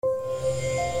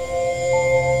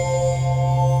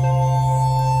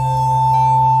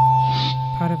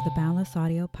Plus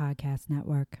Audio Podcast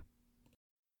Network.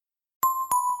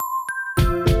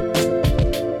 Hello,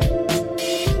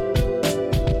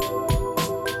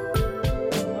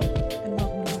 and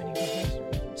welcome to Mining History.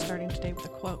 I'm starting today with a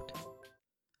quote.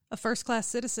 A first-class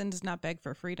citizen does not beg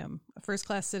for freedom. A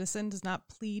first-class citizen does not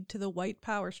plead to the white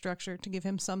power structure to give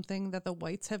him something that the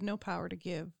whites have no power to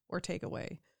give or take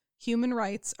away. Human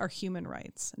rights are human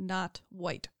rights, not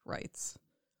white rights.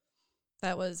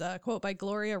 That was a quote by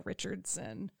Gloria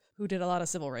Richardson, who did a lot of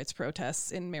civil rights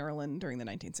protests in Maryland during the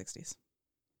 1960s.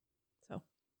 So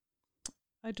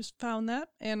I just found that,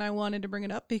 and I wanted to bring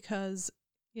it up because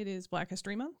it is Black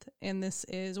History Month, and this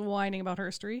is Whining About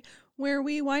Herstory, where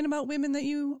we whine about women that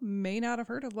you may not have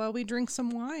heard of while we drink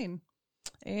some wine.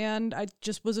 And I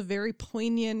just was a very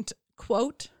poignant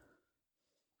quote.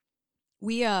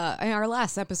 We, in our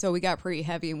last episode, we got pretty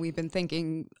heavy, and we've been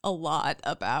thinking a lot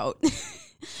about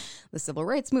the civil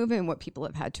rights movement, what people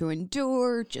have had to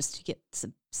endure just to get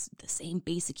the same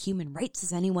basic human rights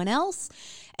as anyone else.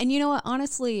 And you know what?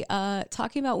 Honestly,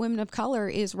 talking about women of color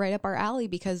is right up our alley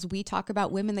because we talk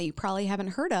about women that you probably haven't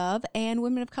heard of, and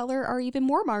women of color are even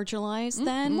more marginalized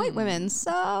than white women.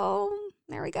 So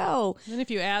there we go. And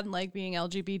if you add like being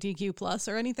LGBTQ plus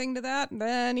or anything to that,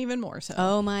 then even more so.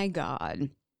 Oh my God.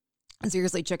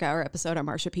 Seriously, check out our episode on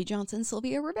Marsha P. Johnson,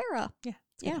 Sylvia Rivera. Yeah,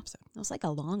 it's a good episode. That was like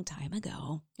a long time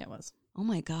ago. Yeah, it was. Oh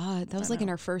my God. That was like in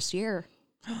our first year.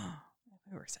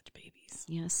 We were such babies.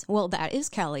 Yes. Well, that is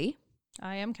Kelly.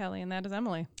 I am Kelly, and that is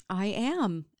Emily. I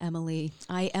am Emily.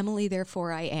 Emily,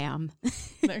 therefore I am.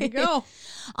 There you go.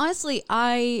 Honestly,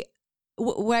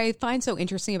 what I find so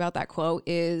interesting about that quote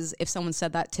is if someone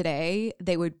said that today,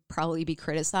 they would probably be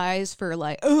criticized for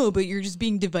like, oh, but you're just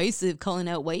being divisive, calling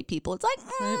out white people. It's like,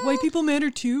 white people matter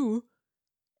too.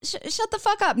 Shut the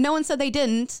fuck up. No one said they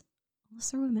didn't.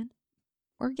 Unless they're women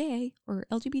or gay or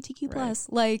LGBTQ plus.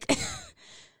 Like,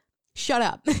 shut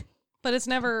up. But it's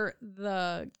never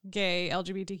the gay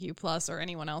LGBTQ plus or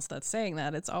anyone else that's saying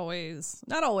that. It's always,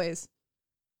 not always.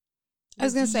 I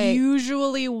was going to say.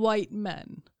 Usually white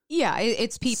men. Yeah,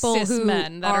 it's people Cis who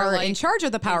men that are like, in charge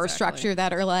of the power exactly. structure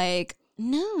that are like,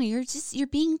 no, you're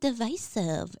being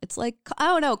divisive. It's like, I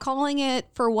don't know, calling it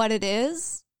for what it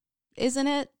is, isn't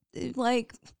it?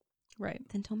 Like, right.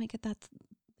 Then don't make it that.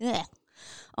 Ugh.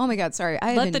 Oh my God, sorry.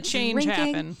 Let the change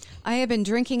happen. I have been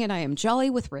drinking and I am jolly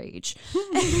with rage.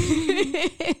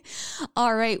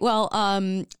 All right. Well,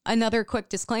 another quick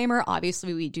disclaimer.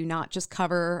 Obviously, we do not just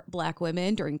cover Black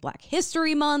women during Black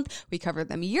History Month. We cover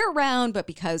them year round, but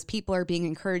because people are being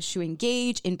encouraged to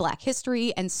engage in Black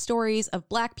history and stories of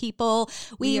Black people,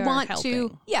 we want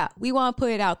to put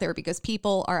it out there because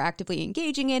people are actively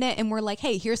engaging in it. And we're like,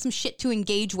 hey, here's some shit to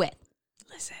engage with.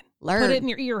 Listen. Learn. Put it in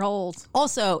your ear holes.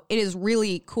 Also, it is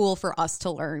really cool for us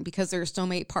to learn because there's so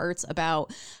many parts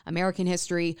about American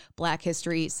history, Black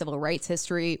history, civil rights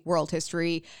history, world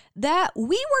history that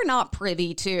we were not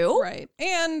privy to. Right.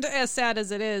 And as sad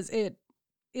as it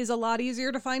is a lot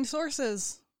easier to find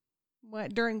sources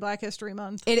during Black History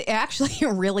Month. It actually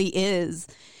really is.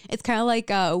 It's kind of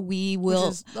like we will.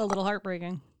 Which is a little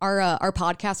heartbreaking. Our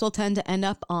podcast will tend to end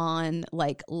up on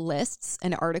like lists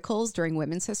and articles during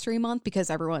Women's History Month because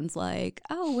everyone's like,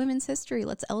 oh, women's history,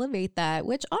 let's elevate that,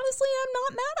 which honestly I'm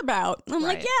not mad about. I'm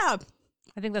like, yeah.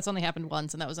 I think that's only happened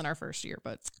once, and that was in our first year,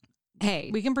 but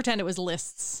hey. We can pretend it was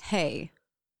lists. Hey.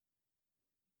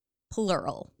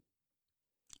 Plural.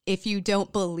 If you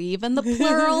don't believe in the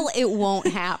plural, it won't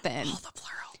happen. Oh, the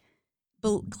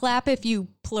plural. Clap if you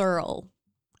plural.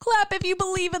 Clap if you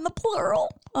believe in the plural.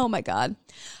 Oh, my God.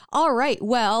 All right.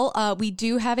 Well, we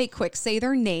do have a quick say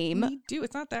their name. We do.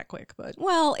 It's not that quick, but.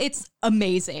 Well, it's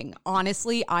amazing.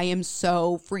 Honestly, I am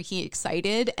so freaking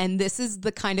excited. And this is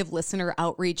the kind of listener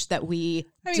outreach that we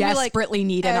desperately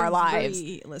need in our lives.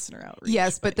 Listener outreach.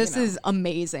 Yes, but this is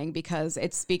amazing because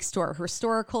it speaks to our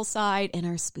historical side and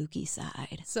our spooky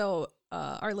side. So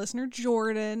our listener,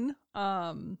 Jordan,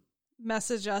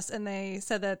 messaged us and they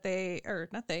said that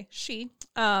she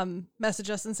messaged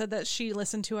us and said that she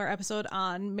listened to our episode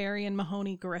on Marion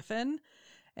Mahoney Griffin.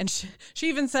 And she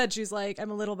even said, she's like,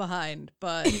 I'm a little behind,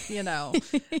 but you know,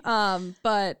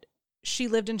 but she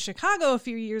lived in Chicago a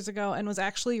few years ago and was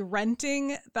actually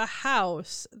renting the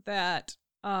house that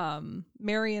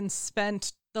Marion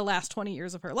spent the last 20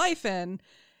 years of her life in.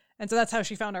 And so that's how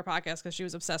she found our podcast, because she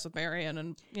was obsessed with Marion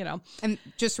and, you know. And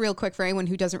just real quick, for anyone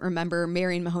who doesn't remember,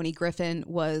 Marion Mahoney Griffin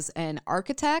was an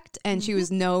architect, and she was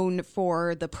known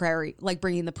for the prairie, like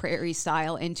bringing the prairie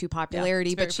style into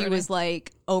popularity. But she was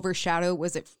like overshadowed,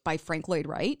 was it by Frank Lloyd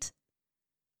Wright?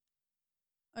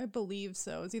 I believe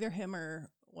so. It's either him or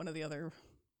one of the other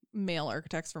male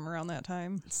architects from around that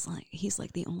time. It's like he's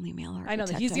like the only male architect. I know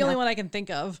that he's the only one I can think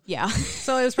of. Yeah.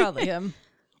 So it was probably him.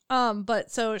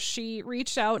 But so she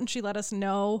reached out and she let us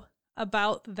know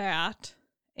about that.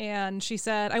 And she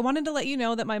said, I wanted to let you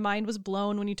know that my mind was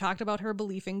blown when you talked about her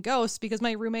belief in ghosts because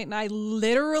my roommate and I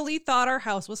literally thought our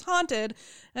house was haunted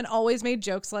and always made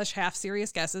jokes / half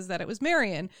serious guesses that it was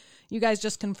Marion. You guys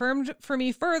just confirmed for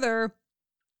me further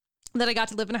that I got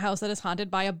to live in a house that is haunted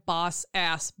by a boss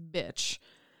ass bitch.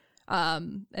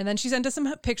 And then she sent us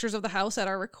some pictures of the house at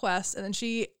our request. And then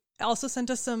she also sent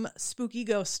us some spooky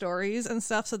ghost stories and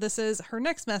stuff. So this is her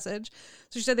next message.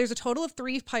 So she said there's a total of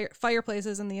 3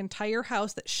 fireplaces in the entire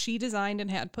house that she designed and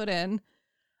had put in.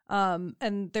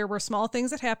 And there were small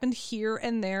things that happened here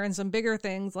and there and some bigger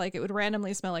things, like it would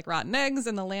randomly smell like rotten eggs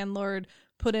and the landlord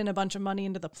put in a bunch of money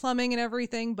into the plumbing and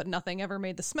everything, but nothing ever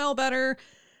made the smell better.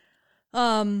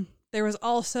 There was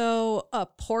also a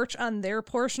porch on their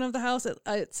portion of the house.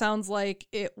 It sounds like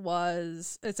it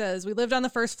says, we lived on the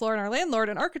first floor and our landlord,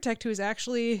 an architect who's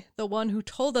actually the one who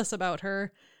told us about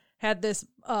her, had this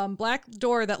black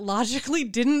door that logically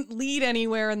didn't lead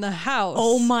anywhere in the house.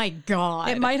 Oh my God.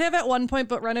 It might have at one point,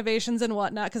 but renovations and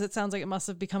whatnot, because it sounds like it must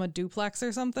have become a duplex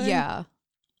or something. Yeah.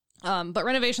 But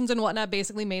renovations and whatnot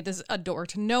basically made this a door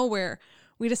to nowhere.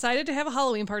 We decided to have a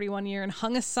Halloween party one year and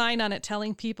hung a sign on it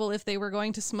telling people if they were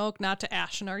going to smoke not to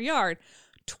ash in our yard.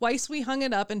 Twice we hung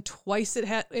it up and twice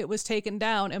it was taken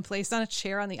down and placed on a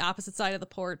chair on the opposite side of the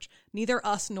porch. Neither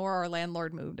us nor our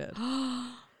landlord moved it.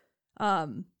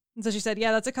 And so she said,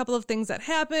 yeah, that's a couple of things that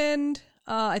happened.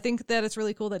 I think that it's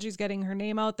really cool that she's getting her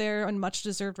name out there and much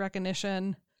deserved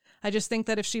recognition. I just think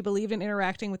that if she believed in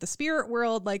interacting with the spirit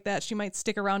world like that, she might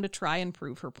stick around to try and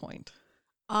prove her point.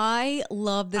 I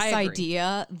love this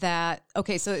idea that,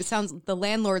 okay, so it sounds the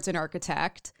landlord's an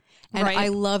architect. And right. I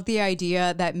love the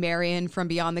idea that Marion from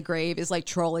Beyond the Grave is like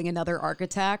trolling another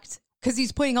architect. Because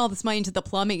he's putting all this money into the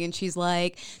plumbing and she's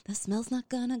like, the smell's not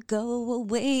gonna go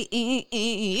away.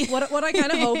 What I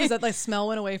kind of hope is that the smell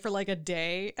went away for like a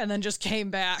day and then just came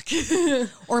back.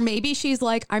 Or maybe she's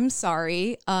like, I'm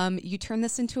sorry, you turned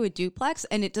this into a duplex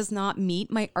and it does not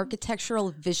meet my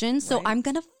architectural vision, so right. I'm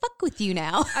gonna fuck with you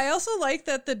now. I also like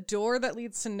that the door that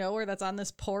leads to nowhere that's on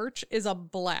this porch is a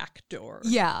black door.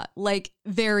 Yeah, like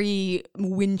very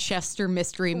Winchester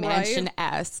Mystery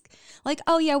Mansion-esque. Like,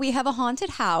 oh yeah, we have a haunted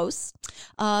house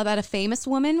that a famous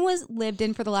woman lived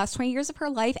in for the last 20 years of her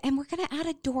life, and we're gonna add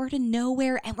a door to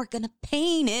nowhere and we're gonna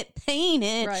paint it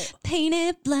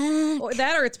black. Or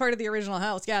that, or it's part of the original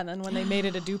house. Yeah, and then when they made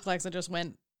it a duplex, it just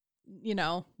went,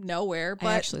 nowhere. But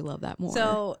I actually love that more.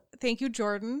 So thank you,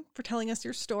 Jordan, for telling us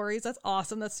your stories. That's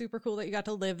awesome. That's super cool that you got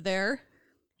to live there.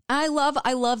 I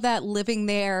love that living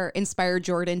there inspired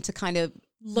Jordan to kind of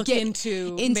look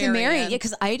into Marion. Yeah,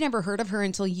 because I had never heard of her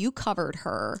until you covered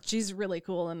her. She's really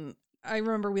cool, and I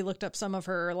remember we looked up some of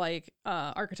her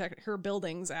her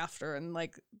buildings after, and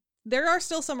like there are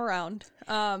still some around.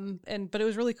 But it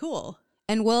was really cool.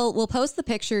 And we'll post the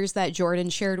pictures that Jordan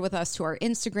shared with us to our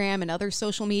Instagram and other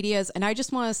social medias. And I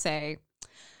just want to say,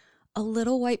 a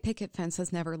little white picket fence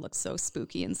has never looked so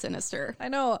spooky and sinister. I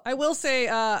know. I will say,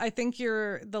 I think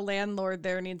the landlord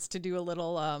there needs to do a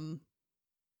little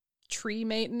tree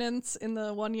maintenance in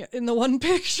the one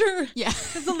picture. Yeah,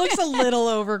 because it looks a little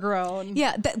overgrown.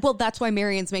 Yeah, that's why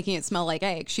Marion's making it smell like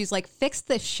egg. She's like, fix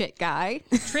this shit, guy.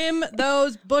 Trim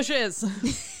those bushes.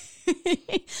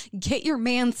 Get your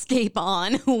manscape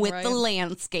on with the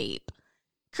landscape.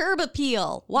 Curb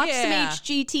appeal. Watch some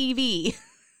HGTV.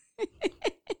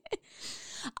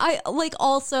 I like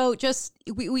also just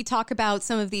we talk about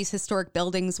some of these historic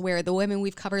buildings where the women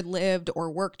we've covered lived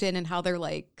or worked in and how they're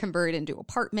like converted into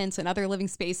apartments and other living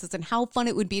spaces and how fun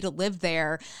it would be to live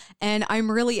there. And I'm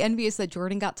really envious that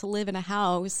Jordan got to live in a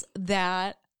house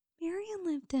that Marion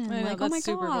lived in. I know, like, oh my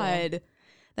God. Cool.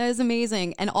 That is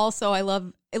amazing. And also I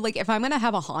love, like, if I'm going to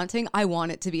have a haunting, I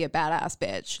want it to be a badass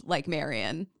bitch like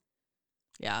Marion.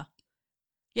 Yeah.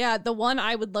 Yeah, the one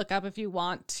I would look up if you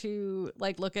want to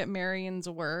like look at Marion's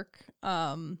work.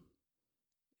 I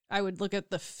would look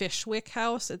at the Fishwick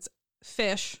house. It's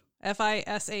Fish,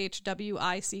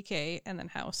 Fishwick, and then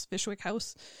house, Fishwick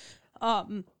House.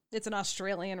 It's an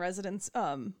Australian residence.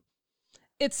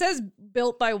 It says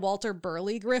built by Walter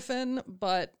Burley Griffin,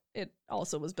 but it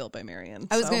also was built by Marion.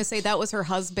 I was going to say that was her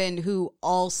husband who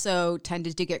also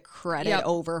tended to get credit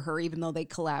over her, even though they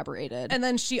collaborated. And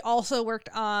then she also worked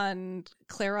on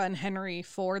Clara and Henry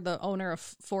Ford, the owner of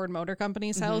Ford Motor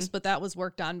Company's house, but that was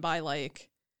worked on by like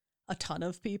a ton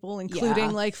of people,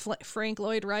 including like Frank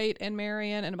Lloyd Wright and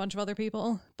Marion and a bunch of other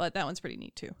people. But that one's pretty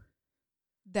neat too.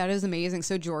 That is amazing.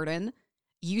 So Jordan,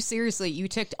 you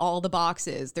ticked all the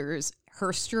boxes. There's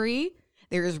herstory.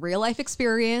 There's real life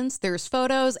experience, there's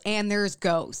photos, and there's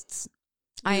ghosts.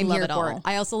 I am here for it.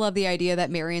 I also love the idea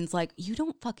that Marion's like, you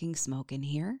don't fucking smoke in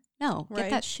here. No, get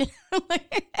that shit.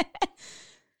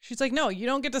 She's like, no, you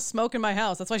don't get to smoke in my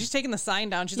house. That's why she's taking the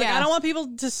sign down. She's like, I don't want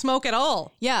people to smoke at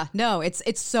all. Yeah, no, it's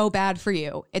so bad for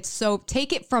you. It's so,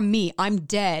 take it from me. I'm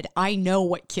dead. I know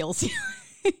what kills you.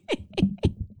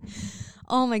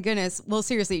 Oh my goodness. Well,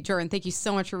 seriously, Jordan, thank you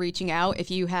so much for reaching out.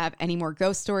 If you have any more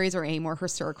ghost stories or any more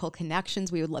historical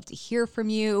connections, we would love to hear from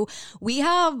you.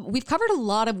 We've covered a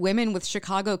lot of women with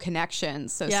Chicago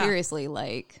connections. So seriously,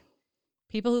 like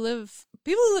people who live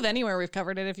anywhere, we've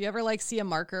covered it. If you ever like see a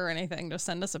marker or anything, just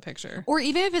send us a picture. Or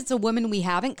even if it's a woman we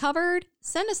haven't covered,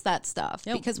 send us that stuff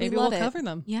because we love it. We'll cover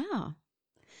them. Yeah.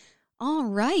 All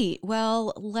right.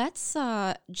 Well, let's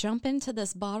jump into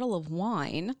this bottle of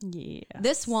wine. Yeah.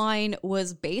 This wine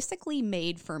was basically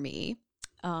made for me.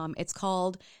 It's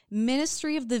called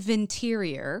Ministry of the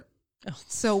Venturier. Oh.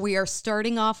 So we are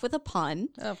starting off with a pun.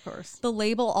 Of course. The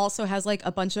label also has like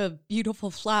a bunch of beautiful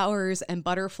flowers and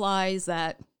butterflies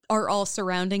that are all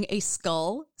surrounding a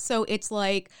skull. So it's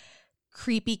like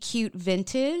creepy, cute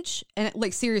vintage. And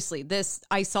like, seriously,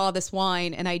 I saw this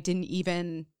wine and I didn't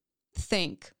even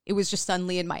think. It was just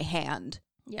suddenly in my hand.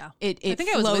 Yeah. I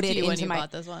think I was with you when you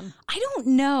bought this one. I don't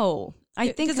know. I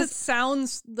think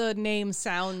because the name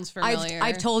sounds familiar.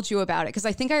 I've told you about it because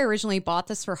I think I originally bought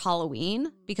this for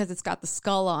Halloween because it's got the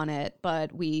skull on it,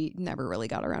 but we never really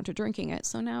got around to drinking it.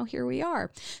 So now here we are.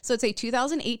 So it's a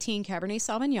 2018 Cabernet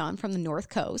Sauvignon from the North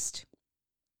Coast.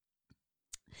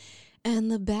 And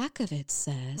the back of it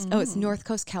says, it's North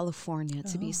Coast, California,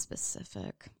 to be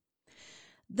specific.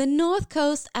 The North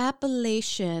Coast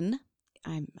appellation,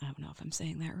 I don't know if I'm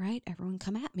saying that right. Everyone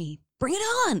come at me. Bring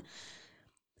it on.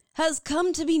 Has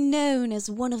come to be known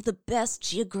as one of the best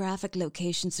geographic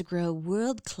locations to grow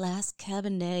world-class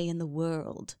Cabernet in the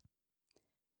world.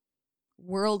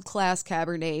 World-class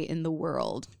Cabernet in the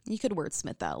world. You could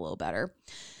wordsmith that a little better.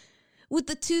 With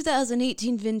the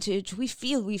 2018 vintage, we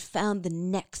feel we've found the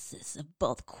nexus of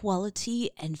both quality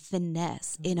and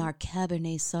finesse in our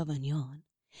Cabernet Sauvignon.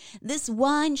 This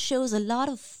wine shows a lot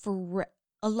of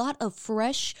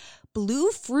fresh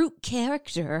blue fruit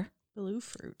character. Blue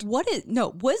fruit. What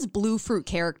is blue fruit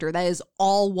character? That is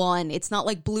all one. It's not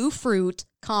like blue fruit,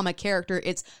 comma, character.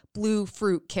 It's blue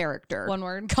fruit character. One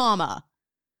word. Comma.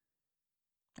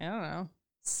 I don't know.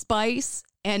 Spice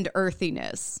and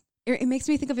earthiness. It makes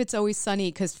me think of It's Always Sunny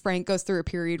because Frank goes through a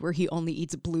period where he only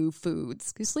eats blue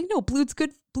foods. He's like, no, blue's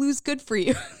good for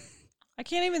you. I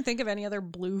can't even think of any other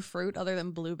blue fruit other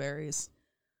than blueberries.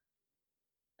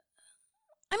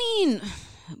 I mean,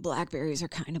 blackberries are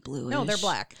kind of bluish. No, they're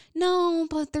black. No,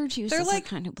 but their juices are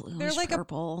kind of bluish. They're like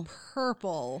purple.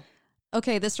 Purple.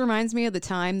 Okay, this reminds me of the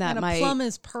time that and a plum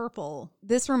is purple.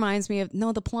 This reminds me of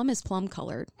the plum is plum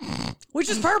colored, which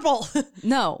is purple.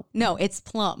 No, it's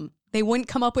plum. They wouldn't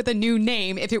come up with a new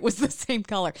name if it was the same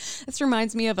color. This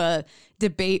reminds me of a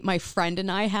debate my friend and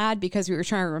I had because we were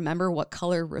trying to remember what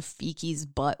color Rafiki's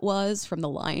butt was from The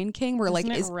Lion King.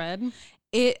 Isn't it red?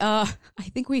 I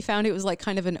think we found it was like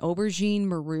kind of an aubergine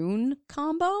maroon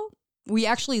combo. We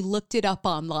actually looked it up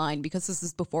online because this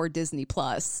is before Disney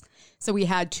Plus. So we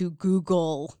had to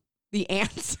Google the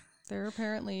answer. There are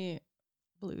apparently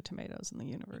blue tomatoes in the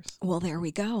universe. Well, there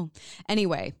we go.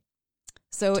 Anyway,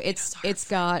 so it's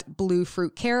got blue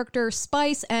fruit character,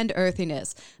 spice, and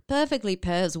earthiness. Perfectly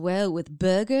pairs well with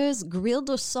burgers, grilled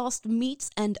or sauced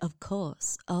meats, and of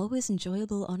course, always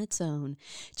enjoyable on its own.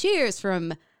 Cheers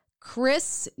from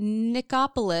Chris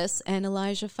Nikopoulos and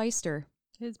Elijah Feister.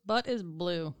 His butt is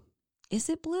blue. Is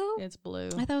it blue? It's blue.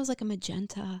 I thought it was like a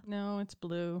magenta. No, it's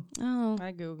blue. Oh.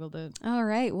 I Googled it. All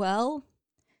right. Well,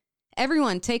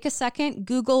 everyone, take a second.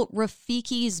 Google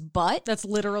Rafiki's butt. That's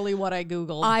literally what I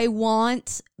Googled. I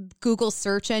want Google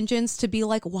search engines to be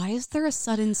like, why is there a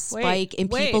sudden spike in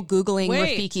people Googling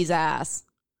Rafiki's ass?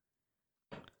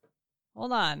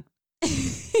 Hold on.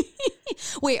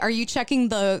 Wait, are you checking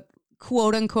the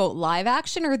quote unquote live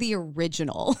action or the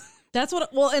original? That's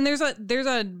what. Well, and there's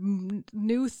a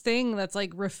new thing that's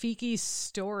like Rafiki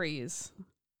stories.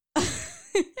 I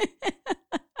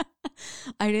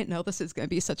didn't know this is going to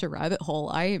be such a rabbit hole.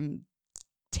 I am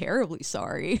terribly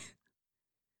sorry.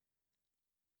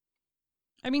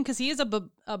 I mean, because he is a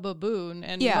baboon,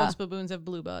 and most baboons have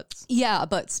blue butts. Yeah,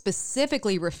 but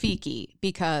specifically Rafiki,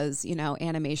 because,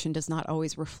 animation does not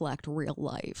always reflect real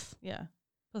life. Yeah,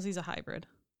 plus he's a hybrid.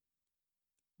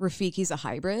 Rafiki's a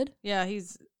hybrid? Yeah,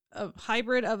 he's a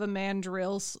hybrid of a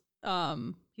mandrill.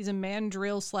 He's a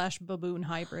mandrill / baboon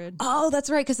hybrid. Oh, that's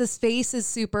right, because his face is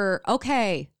super...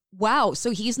 Okay, wow, so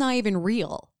he's not even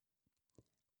real.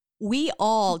 we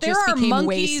all There just are became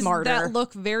way monkeys smarter. that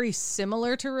look very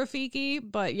similar to Rafiki,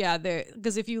 but yeah,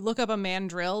 because if you look up a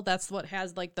mandrill, that's what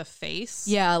has like the face.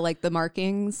 Yeah, like the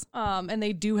markings. And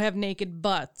they do have naked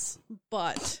butts,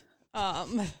 but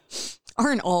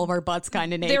Aren't all of our butts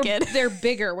kind of naked? they're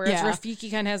bigger, whereas Yeah.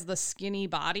 Rafiki kind of has the skinny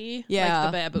body, Yeah.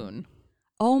 like the baboon.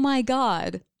 Oh my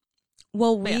God.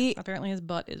 Well, But yeah, apparently his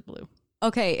butt is blue.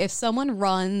 okay, if someone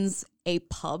runs a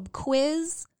pub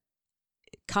quiz,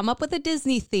 come up with a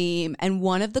Disney theme, and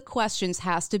one of the questions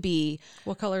has to be,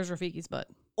 What color is Rafiki's butt?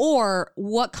 or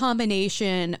what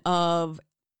combination of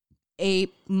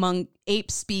ape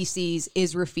species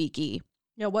is Rafiki?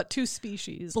 Yeah, what two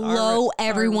species Blow are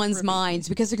everyone's Rafiki? minds,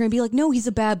 because they're going to be like, no, he's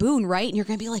a baboon, right? And you're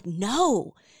going to be like,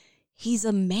 no, he's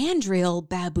a mandrill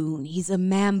baboon. He's a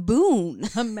mamboon.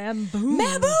 A mamboon.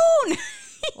 Mamboon!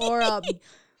 Or a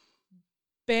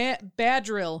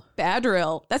badrill.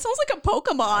 Badrill. That sounds like a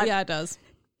Pokemon. Yeah, it does.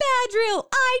 Badrill,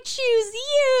 I choose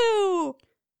you.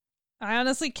 I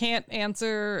honestly can't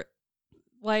answer,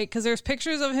 like, because there's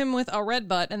pictures of him with a red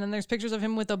butt, and then there's pictures of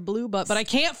him with a blue butt, but I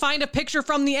can't find a picture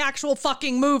from the actual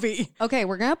fucking movie. Okay,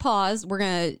 we're going to pause. We're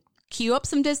going to queue up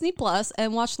some Disney Plus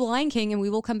and watch The Lion King, and we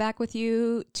will come back with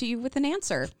you with an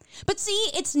answer. But see,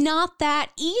 it's not that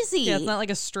easy. Yeah, it's not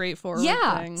like a straightforward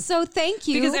thing. So thank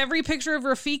you. Because every picture of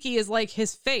Rafiki is like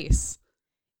his face.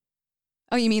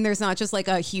 Oh, you mean there's not just like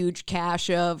a huge cache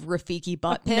of Rafiki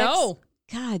butt pics? No.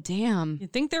 God damn.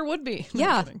 You'd think there would be. No,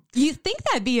 Yeah. I'm kidding. You think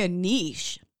that'd be a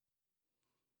niche.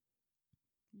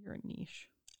 You're a niche.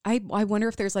 I wonder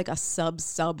if there's like a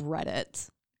subreddit.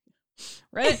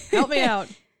 Reddit, help me out.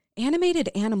 Animated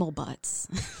animal butts.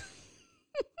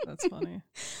 That's funny.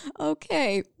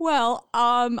 Okay. Well,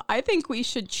 I think we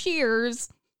should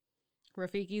cheers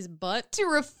Rafiki's butt to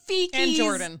Rafiki's and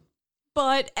Jordan.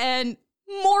 butt, and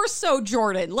more so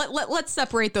Jordan. Let's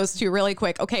separate those two really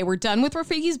quick. Okay, we're done with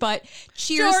Rafiki's butt.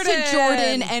 Cheers to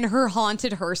Jordan and her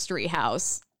haunted herstory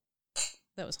house.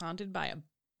 That was haunted by a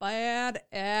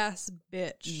badass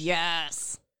bitch.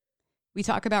 Yes. We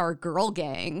talk about our girl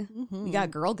gang. Mm-hmm. We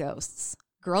got girl ghosts.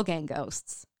 Girl gang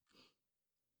ghosts.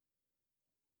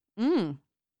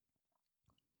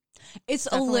 It's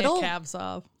Definitely a little... cab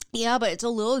sob. Yeah, but it's a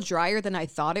little drier than I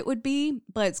thought it would be,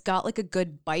 but it's got like a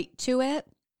good bite to it.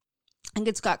 And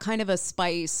it's got kind of a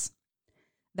spice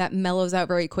that mellows out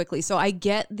very quickly. So I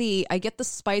get the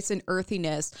spice and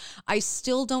earthiness. I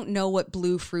still don't know what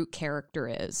blue fruit character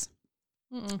is.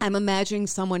 Mm-mm. I'm imagining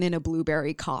someone in a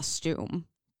blueberry costume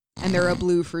and they're a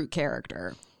blue fruit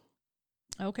character.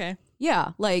 Okay.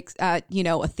 Yeah, like at,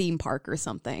 a theme park or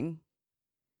something.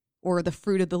 Or the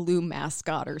Fruit of the Loom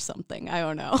mascot or something. I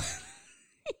don't know.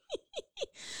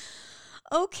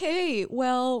 Okay,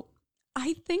 well,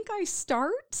 I think I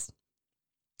start,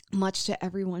 much to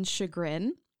everyone's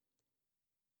chagrin.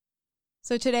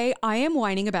 So today I am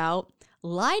whining about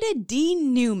Lyda D.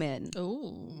 Newman,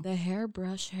 Ooh. the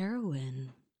Hairbrush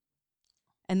heroine.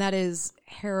 And that is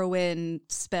heroine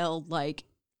spelled like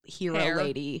hero Hair.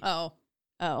 lady. Oh,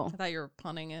 Oh. I thought you were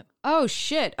punning it. Oh,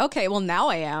 shit. Okay, well, now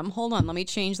I am. Hold on, let me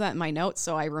change that in my notes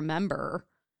so I remember.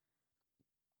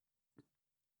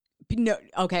 No,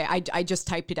 okay, I just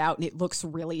typed it out and it looks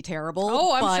really terrible.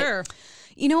 Oh, I'm but sure.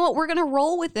 You know what? We're going to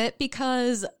roll with it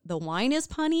because the wine is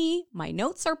punny, my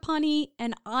notes are punny,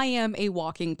 and I am a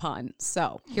walking pun.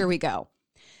 So here we go.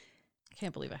 I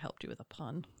can't believe I helped you with a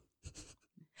pun.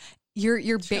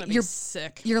 You're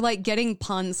sick. You're like getting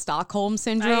pun Stockholm I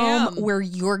syndrome am. where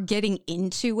you're getting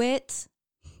into it.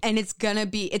 And it's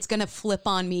gonna flip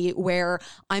on me where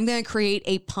I'm gonna create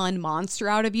a pun monster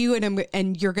out of you,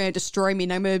 and you're gonna destroy me,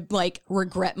 and I'm gonna like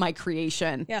regret my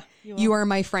creation. Yeah, you are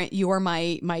my friend. You are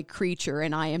my creature,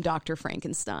 and I am Dr.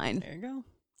 Frankenstein. There you go.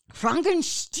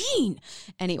 Frankenstein.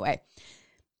 Anyway,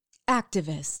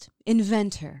 activist,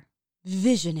 inventor,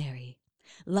 visionary.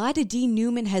 Lyda D.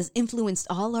 Newman has influenced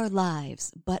all our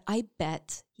lives, but I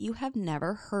bet you have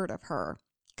never heard of her,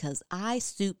 'cause I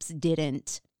soups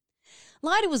didn't.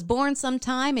 Lyda was born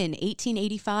sometime in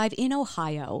 1885 in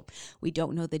Ohio. We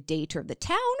don't know the date or the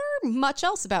town or much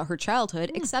else about her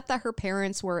childhood, except that her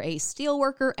parents were a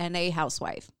steelworker and a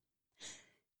housewife.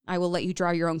 I will let you draw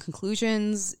your own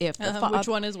conclusions. If the Which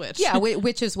one is which? Yeah,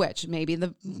 which is which? Maybe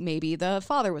the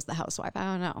father was the housewife. I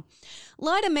don't know.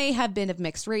 Lyda may have been of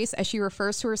mixed race, as she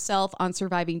refers to herself on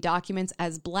surviving documents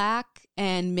as black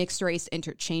and mixed race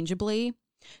interchangeably.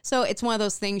 So it's one of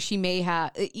those things she may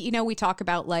have. We talk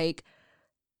about like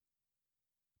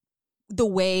the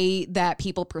way that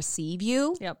people perceive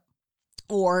you. Yep.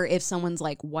 Or if someone's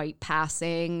like white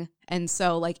passing. And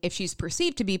so like if she's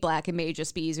perceived to be black, it may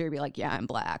just be easier to be like, yeah, I'm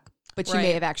black. But she may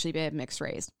Right. have actually been mixed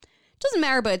race. Doesn't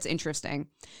matter, but it's interesting.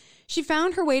 She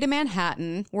found her way to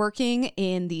Manhattan, working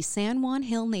in the San Juan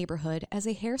Hill neighborhood as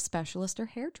a hair specialist or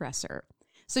hairdresser.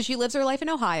 So she lives her life in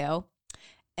Ohio,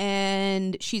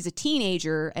 and she's a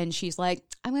teenager, and she's like,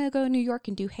 I'm going to go to New York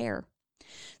and do hair.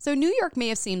 So New York may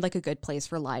have seemed like a good place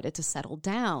for Lyda to settle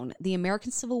down. The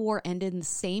American Civil War ended in the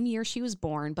same year she was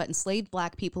born, but enslaved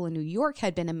Black people in New York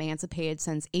had been emancipated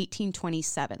since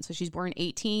 1827. So she's born in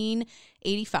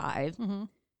 1885. Mm-hmm.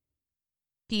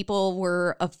 People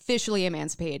were officially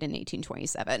emancipated in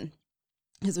 1827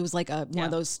 because it was like one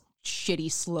of those shitty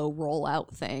slow rollout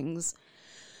things.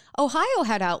 Ohio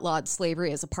had outlawed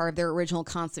slavery as a part of their original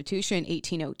constitution in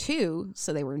 1802,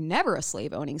 so they were never a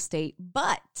slave-owning state.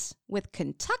 But with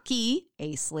Kentucky,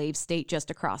 a slave state just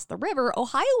across the river,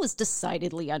 Ohio was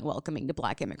decidedly unwelcoming to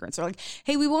Black immigrants. They're like,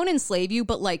 hey, we won't enslave you,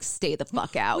 but, like, stay the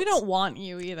fuck out. We don't want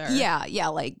you either. Yeah,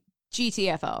 like,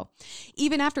 GTFO.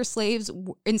 Even after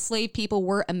enslaved people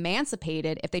were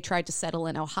emancipated, if they tried to settle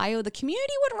in Ohio, the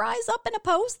community would rise up and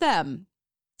oppose them.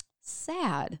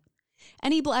 Sad.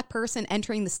 Any Black person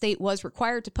entering the state was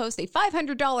required to post a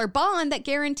 $500 bond that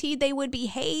guaranteed they would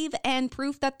behave and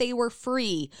proof that they were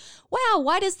free. Wow,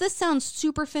 why does this sound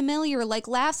super familiar like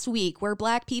last week, where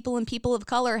Black people and people of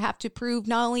color have to prove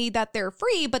not only that they're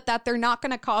free, but that they're not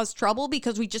going to cause trouble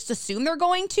because we just assume they're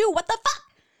going to? What the fuck?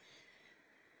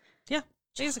 Yeah,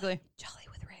 basically. Jolly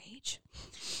with rage.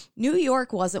 New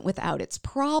York wasn't without its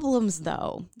problems,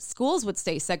 though. Schools would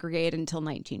stay segregated until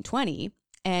 1920.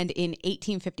 And in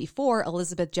 1854,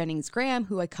 Elizabeth Jennings Graham,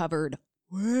 who I covered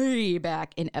way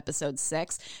back in episode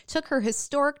 6, took her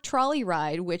historic trolley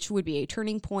ride, which would be a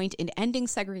turning point in ending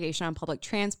segregation on public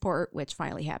transport, which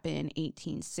finally happened in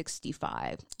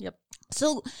 1865. Yep.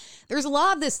 So there's a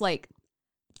lot of this, like,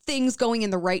 things going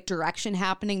in the right direction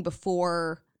happening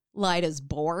before Lyda's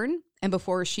born and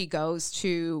before she goes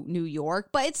to New York,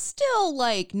 but it's still,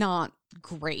 like, not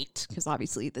great because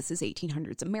obviously this is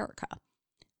 1800s America.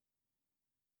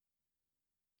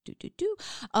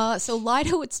 So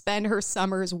Lyda would spend her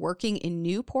summers working in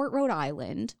Newport, Rhode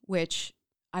Island, which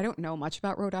I don't know much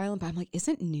about Rhode Island, but I'm like,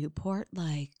 isn't Newport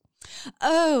like,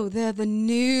 oh, they're the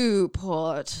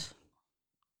Newport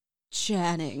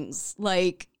Channings.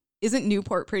 Like, isn't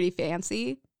Newport pretty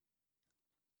fancy?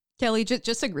 Kelly,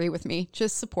 just agree with me.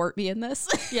 Just support me in this.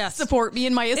 Yes. Support me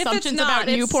in my assumptions about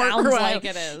Newport. It sounds like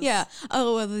it is. Yeah.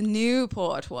 Oh, well, the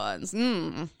Newport ones.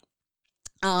 And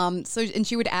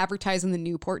she would advertise in the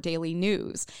Newport Daily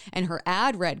News, and her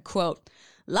ad read, quote,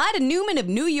 Lyda Newman of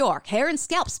New York, hair and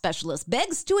scalp specialist,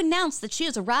 begs to announce that she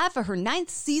has arrived for her 9th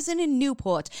season in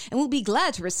Newport and will be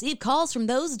glad to receive calls from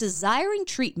those desiring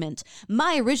treatment.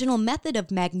 My original method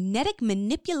of magnetic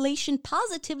manipulation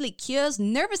positively cures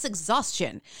nervous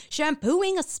exhaustion.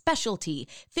 Shampooing a specialty.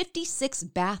 56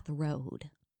 Bath Road.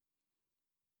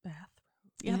 Bath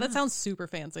Road. Yeah, that sounds super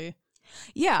fancy.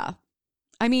 Yeah.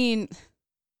 I mean,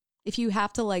 if you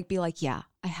have to like be like, yeah,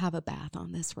 I have a bath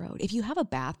on this road. If you have a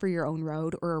bath for your own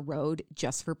road or a road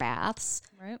just for baths.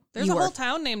 Right. There's a whole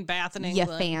town named Bath in England.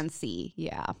 Yeah, fancy.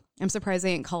 Yeah. I'm surprised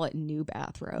they didn't call it New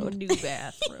Bath Road. New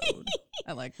Bath Road.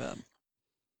 I like that.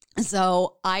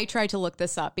 So I tried to look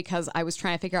this up because I was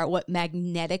trying to figure out what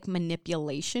magnetic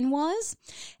manipulation was.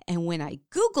 And when I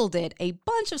Googled it, a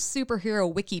bunch of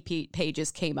superhero wiki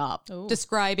pages came up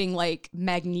describing like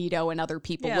Magneto and other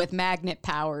people with magnet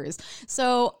powers.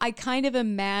 So I kind of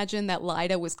imagine that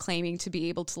Lyda was claiming to be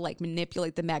able to like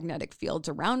manipulate the magnetic fields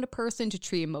around a person to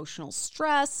treat emotional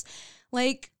stress.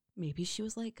 Like maybe she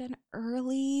was like an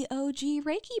early OG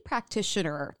Reiki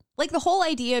practitioner. Like the whole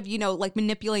idea of, you know, like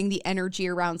manipulating the energy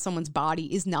around someone's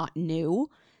body is not new.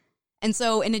 And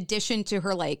so in addition to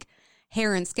her like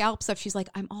hair and scalp stuff, she's like,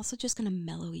 I'm also just going to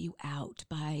mellow you out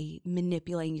by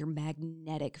manipulating your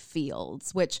magnetic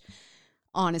fields, which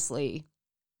honestly,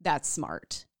 that's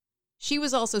smart. She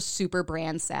was also super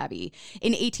brand savvy.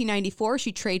 In 1894,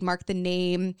 she trademarked the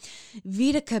name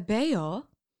Vida Cabello,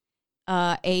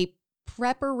 a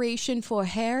preparation for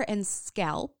hair and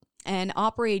scalp, and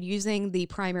operated using the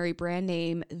primary brand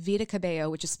name Vida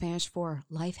Cabello, which is Spanish for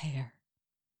life hair.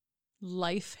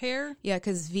 Life hair? Yeah,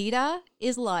 because Vida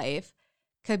is life,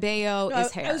 Cabello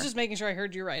is hair. I was just making sure I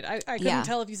heard you right. I couldn't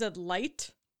tell if you said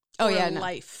light or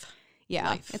life. Yeah,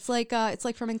 life. It's like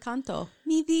from Encanto.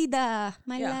 Mi vida,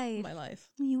 my life. My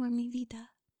life. You are mi vida.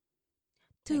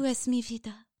 Tú es mi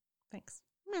vida. Thanks.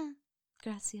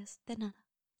 Gracias. De nada.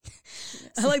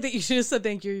 I like that you should have said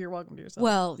thank you. You're welcome to yourself.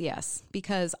 Well, yes,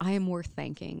 because I am worth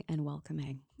thanking and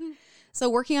welcoming.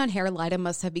 So working on hair, Lyda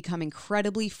must have become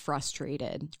incredibly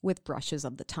frustrated with brushes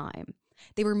of the time.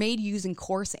 They were made using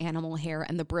coarse animal hair,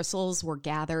 and the bristles were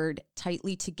gathered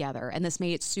tightly together, and this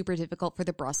made it super difficult for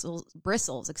the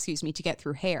bristles, to get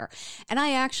through hair. And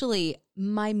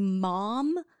my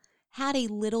mom had a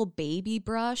little baby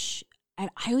brush, and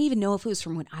I don't even know if it was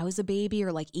from when I was a baby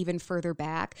or like even further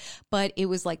back, but it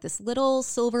was like this little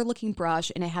silver looking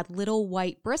brush, and it had little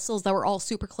white bristles that were all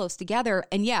super close together.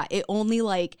 And yeah, it only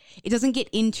it doesn't get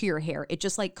into your hair. It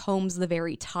just like combs the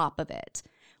very top of it,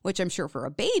 which I'm sure for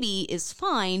a baby is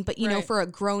fine, but you know, for a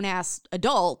grown ass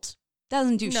adult,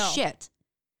 doesn't do shit.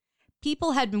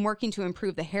 People had been working to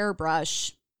improve the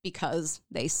hairbrush because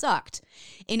they sucked.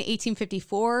 In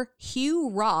 1854, Hugh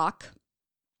Rock,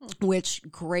 which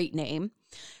great name,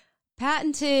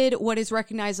 patented what is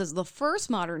recognized as the first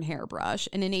modern hairbrush.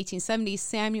 And in 1870,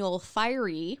 Samuel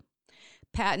Fiery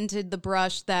patented the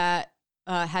brush that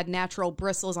had natural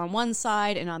bristles on one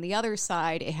side, and on the other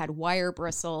side, it had wire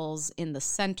bristles in the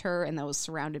center, and that was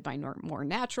surrounded by more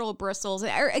natural bristles.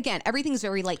 Again, everything's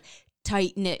very like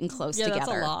tight knit and close together. Yeah,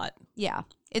 that's a lot. Yeah.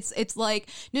 It's like,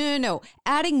 no.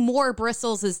 Adding more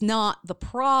bristles is not the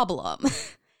problem.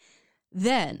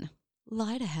 Then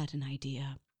Lida had an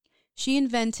idea. She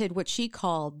invented what she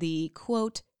called the,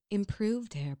 quote,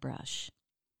 improved hairbrush.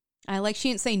 She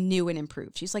didn't say new and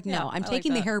improved. She's like, no, I'm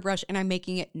taking the hairbrush and I'm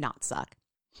making it not suck.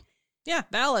 Yeah,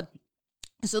 valid.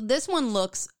 So this one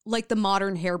looks like the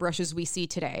modern hairbrushes we see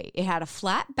today. It had a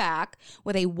flat back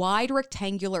with a wide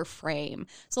rectangular frame.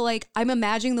 So like I'm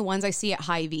imagining the ones I see at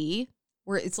Hy-Vee,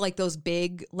 where it's like those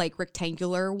big like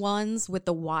rectangular ones with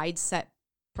the wide set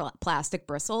plastic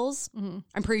bristles. Mm-hmm.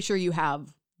 I'm pretty sure you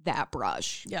have that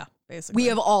brush. Yeah, basically. We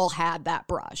have all had that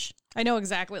brush. I know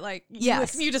exactly. Like,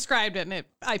 yes. You described it, and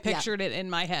I pictured it in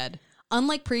my head.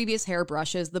 Unlike previous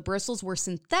hairbrushes, the bristles were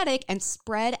synthetic and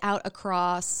spread out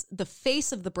across the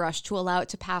face of the brush to allow it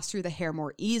to pass through the hair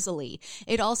more easily.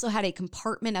 It also had a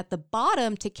compartment at the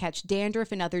bottom to catch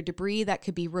dandruff and other debris that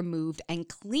could be removed and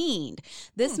cleaned.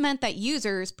 This meant that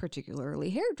users,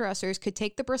 particularly hairdressers, could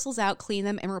take the bristles out, clean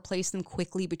them, and replace them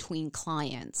quickly between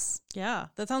clients. Yeah,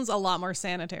 that sounds a lot more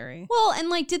sanitary. Well, and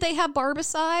like, did they have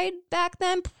barbicide back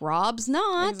then? Probs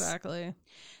not. Exactly.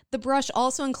 The brush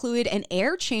also included an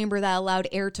air chamber that allowed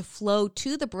air to flow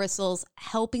to the bristles,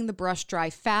 helping the brush dry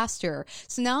faster.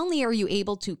 So not only are you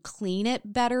able to clean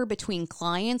it better between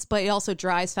clients, but it also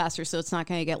dries faster, so it's not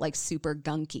going to get like super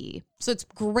gunky. So it's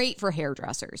great for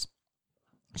hairdressers.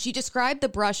 She described the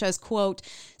brush as, quote,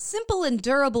 simple and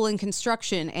durable in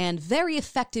construction and very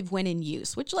effective when in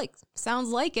use, which like sounds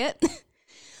like it.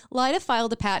 Lida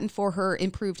filed a patent for her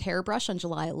improved hairbrush on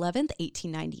July 11th,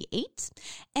 1898,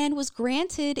 and was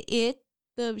granted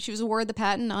she was awarded the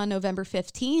patent on November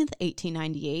 15th,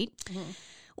 1898,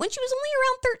 when she was only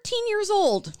around 13 years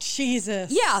old.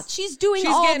 Jesus. Yeah, she's doing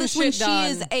all this when she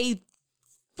is a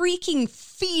freaking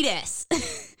fetus.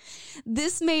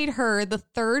 This made her the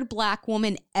third Black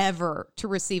woman ever to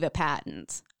receive a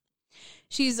patent.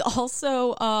 She's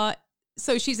also...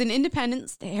 So she's an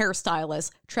independent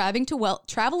hairstylist, traveling to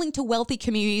wealthy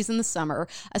communities in the summer,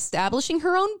 establishing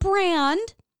her own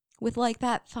brand with like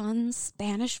that fun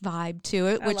Spanish vibe to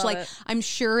it, which like I'm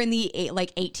sure in the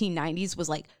 1890s was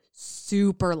like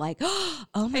super like, oh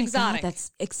my exotic. God,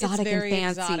 that's exotic and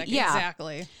fancy. Exotic. Yeah,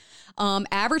 exactly.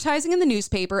 Advertising in the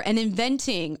newspaper and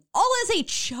inventing all as a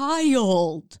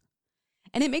child.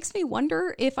 And it makes me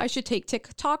wonder if I should take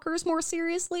TikTokers more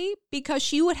seriously, because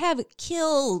she would have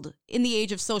killed in the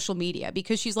age of social media,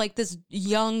 because she's like this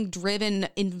young, driven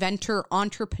inventor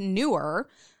entrepreneur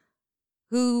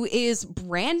who is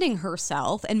branding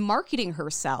herself and marketing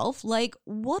herself. Like,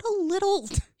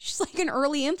 she's like an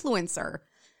early influencer.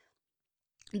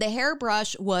 The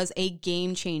hairbrush was a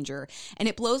game changer, and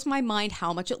it blows my mind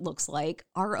how much it looks like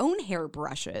our own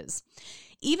hairbrushes.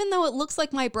 Even though it looks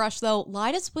like my brush, though,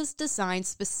 Lida's was designed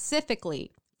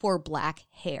specifically for Black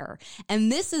hair.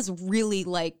 And this is really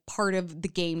like part of the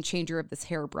game changer of this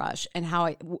hairbrush and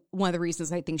one of the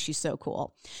reasons I think she's so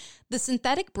cool. The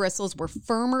synthetic bristles were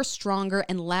firmer, stronger,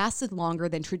 and lasted longer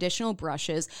than traditional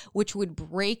brushes, which would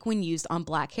break when used on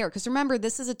Black hair. Because remember,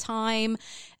 this is a time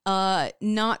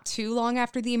not too long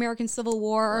after the American Civil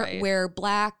War where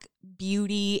Black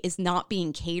beauty is not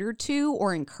being catered to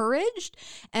or encouraged.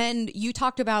 And you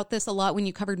talked about this a lot when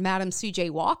you covered Madam C.J.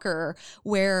 Walker,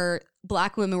 where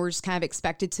Black women were just kind of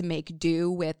expected to make do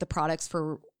with the products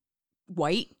for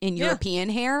white and European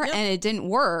hair, and it didn't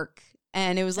work.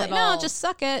 And it was like, no, just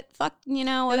suck it. Fuck,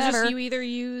 whatever. You either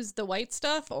use the white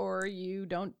stuff or you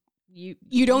don't. You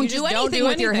don't do anything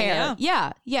with your hair.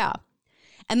 Yeah.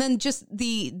 And then just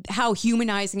how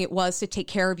humanizing it was to take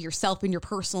care of yourself and your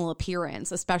personal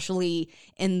appearance, especially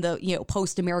in the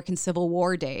post-American Civil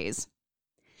War days.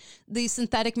 these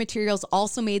synthetic materials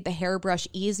also made the hairbrush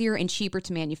easier and cheaper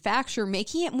to manufacture,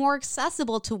 making it more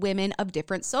accessible to women of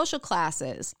different social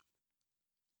classes.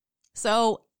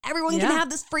 So everyone can have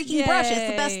this freaking brush. It's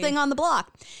the best thing on the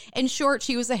block. In short,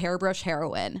 she was a hairbrush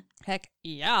heroine. Heck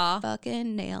yeah.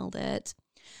 Fucking nailed it.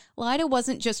 Lida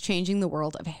wasn't just changing the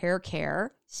world of hair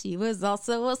care. She was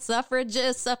also a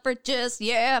suffragist,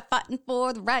 fighting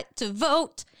for the right to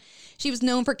vote. She was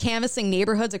known for canvassing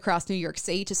neighborhoods across New York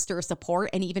City to stir support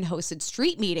and even hosted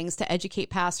street meetings to educate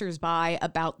passersby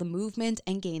about the movement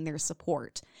and gain their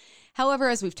support. However,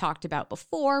 as we've talked about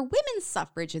before, women's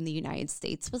suffrage in the United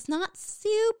States was not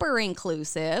super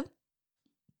inclusive.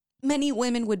 Many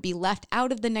women would be left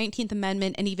out of the 19th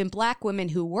Amendment, and even Black women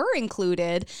who were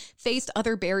included faced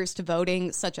other barriers to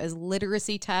voting, such as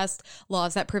literacy tests,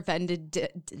 laws that prevented...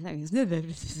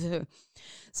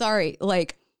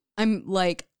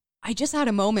 I just had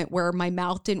a moment where my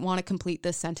mouth didn't want to complete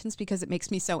this sentence because it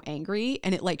makes me so angry,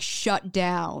 and it shut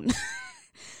down.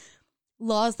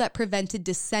 Laws that prevented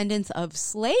descendants of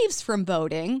slaves from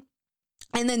voting,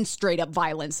 and then straight up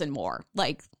violence and more.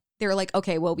 They're like,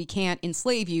 okay, well, we can't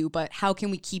enslave you, but how can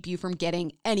we keep you from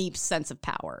getting any sense of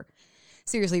power?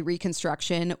 Seriously,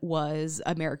 Reconstruction was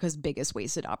America's biggest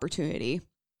wasted opportunity.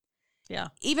 Yeah.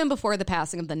 Even before the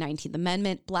passing of the 19th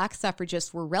Amendment, Black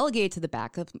suffragists were relegated to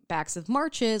the backs of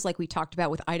marches, like we talked about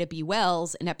with Ida B.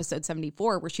 Wells in episode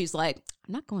 74, where she's like,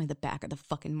 I'm not going to the back of the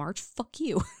fucking march. Fuck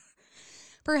you.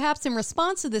 Perhaps in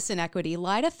response to this inequity,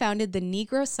 Lida founded the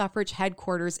Negro Suffrage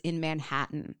Headquarters in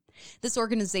Manhattan. This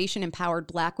organization empowered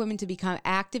Black women to become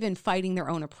active in fighting their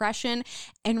own oppression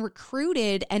and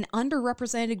recruited an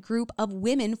underrepresented group of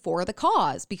women for the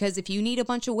cause. Because if you need a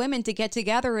bunch of women to get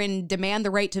together and demand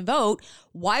the right to vote,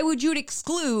 why would you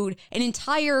exclude an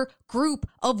entire group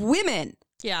of women?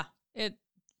 Yeah. It's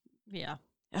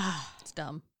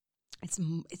dumb. It's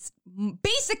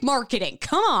basic marketing.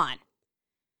 Come on.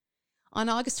 On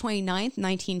August 29th,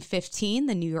 1915,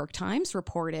 the New York Times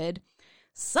reported,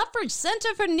 Suffrage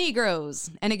Center for Negroes.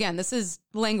 And again, this is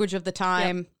language of the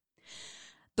time. Yep.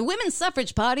 The Women's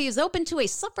Suffrage Party has opened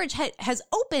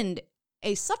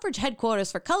a suffrage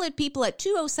headquarters for colored people at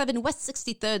 207 West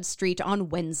 63rd Street on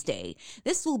Wednesday.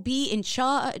 This will be in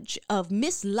charge of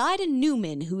Miss Lida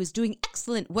Newman, who is doing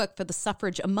excellent work for the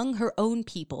suffrage among her own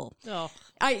people. Oh.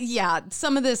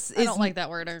 Some of this is... I don't like that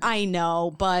word. I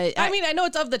know, but... I mean, I know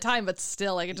it's of the time, but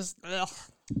still, it just... Ugh.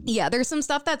 Yeah, there's some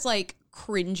stuff that's,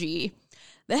 cringy.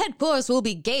 The headquarters will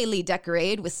be gaily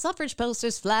decorated with suffrage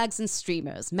posters, flags, and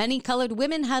streamers. Many colored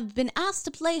women have been asked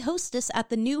to play hostess at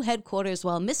the new headquarters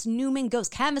while Miss Newman goes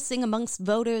canvassing amongst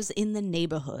voters in the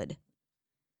neighborhood.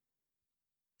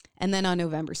 And then on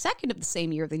November 2nd of the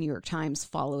same year, the New York Times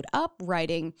followed up,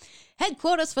 writing,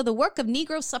 Headquarters for the work of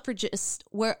Negro suffragists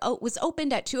was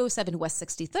opened at 207 West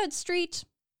 63rd Street.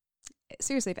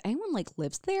 Seriously, if anyone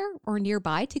lives there or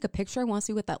nearby, take a picture. I want to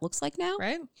see what that looks like now.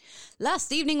 Right.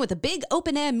 Last evening, with a big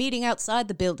open-air meeting outside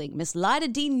the building, Miss Lida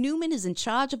D. Newman is in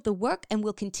charge of the work and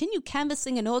will continue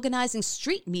canvassing and organizing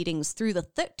street meetings through the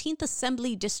 13th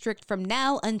Assembly District from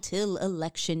now until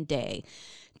Election Day.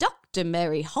 Dr.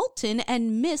 Mary Halton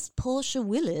and Miss Portia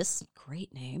Willis,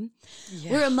 great name,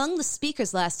 were among the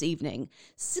speakers last evening.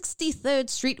 63rd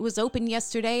Street was open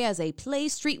yesterday as a play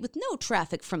street with no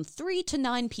traffic from 3 to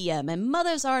 9 p.m., and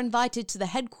mothers are invited to the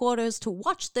headquarters to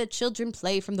watch their children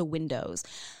play from the windows.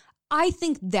 I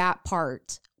think that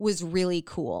part was really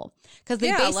cool because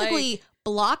they basically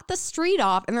blocked the street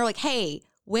off and they're like, hey,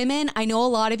 women, I know a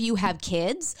lot of you have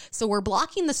kids, so we're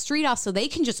blocking the street off so they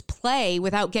can just play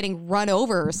without getting run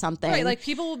over or something. Right,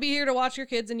 people will be here to watch your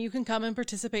kids and you can come and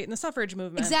participate in the suffrage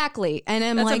movement. Exactly. And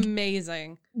I'm That's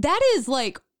amazing. That is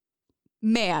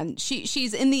man,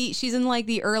 she's in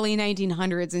the early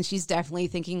 1900s and she's definitely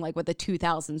thinking with the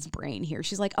 2000s brain here.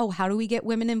 She's like, oh, how do we get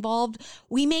women involved?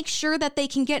 We make sure that they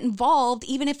can get involved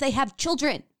even if they have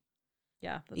children.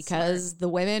 Yeah. Because smart. The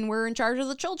women were in charge of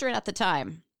the children at the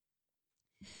time.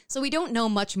 So we don't know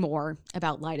much more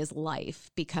about Lida's life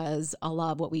because a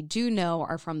lot of what we do know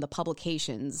are from the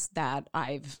publications that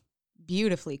I've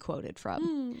beautifully quoted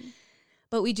from.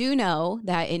 But we do know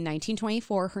that in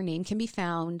 1924, her name can be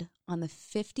found on the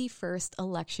 51st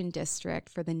election district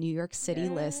for the New York City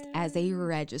list as a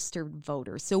registered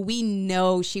voter. So we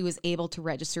know she was able to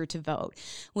register to vote,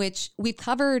 which we've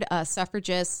covered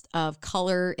suffragists of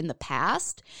color in the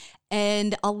past.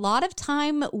 And a lot of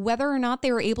time, whether or not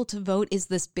they were able to vote is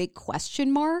this big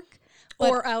question mark.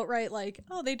 Or outright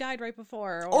they died right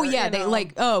before. Or,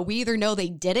 we either know they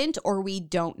didn't or we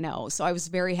don't know. So I was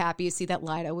very happy to see that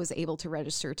Lida was able to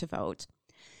register to vote.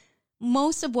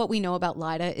 Most of what we know about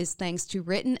Lyda is thanks to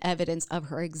written evidence of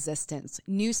her existence,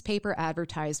 newspaper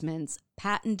advertisements,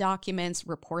 patent documents,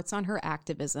 reports on her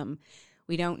activism.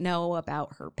 We don't know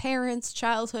about her parents,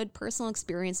 childhood, personal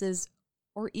experiences,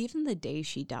 or even the day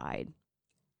she died,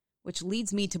 which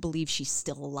leads me to believe she's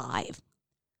still alive.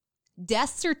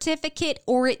 Death certificate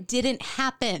or it didn't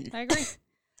happen. I agree.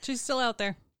 She's still out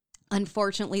there.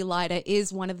 Unfortunately, Lyda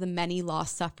is one of the many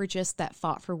lost suffragists that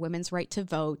fought for women's right to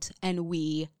vote, and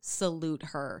we salute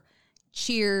her.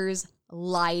 Cheers,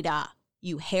 Lyda,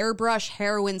 you hairbrush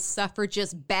heroine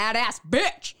suffragist badass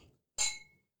bitch.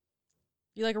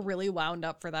 You like really wound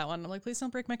up for that one. I'm like, please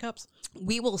don't break my cups.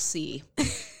 We will see.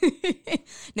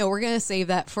 No, we're going to save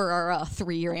that for our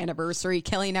 3-year anniversary.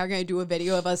 Kelly and I are going to do a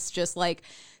video of us just like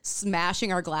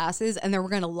smashing our glasses, and then we're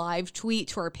going to live tweet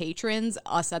to our patrons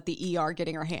us at the ER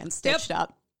getting our hands stitched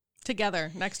up.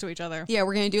 Together, next to each other. Yeah,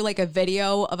 we're going to do like a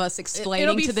video of us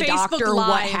explaining to the Facebook doctor Live.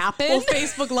 what happened. We'll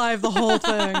Facebook Live the whole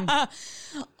thing.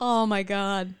 Oh my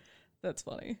God. That's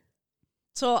funny.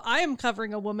 So I am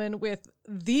covering a woman with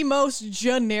the most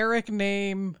generic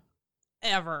name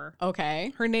ever.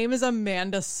 Okay. Her name is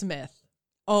Amanda Smith.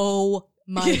 Oh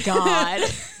my God.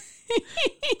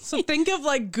 So think of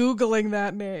like Googling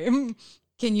that name.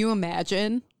 Can you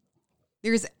imagine?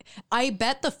 I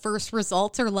bet the first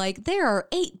results are like, there are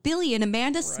 8 billion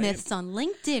Amanda Smiths on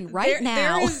LinkedIn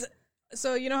now.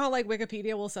 So you know how like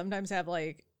Wikipedia will sometimes have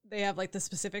like, they have like the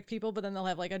specific people, but then they'll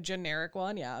have like a generic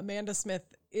one. Yeah. Amanda Smith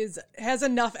has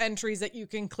enough entries that you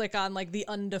can click on like the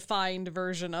undefined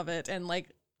version of it and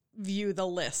like view the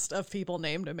list of people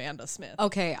named Amanda Smith.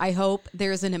 Okay, I hope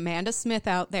there's an Amanda Smith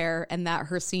out there and that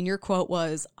her senior quote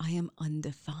was, I am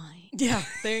undefined. Yeah,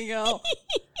 there you go.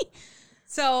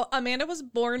 So Amanda was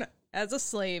born as a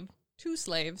slave to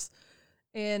slaves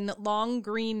in Long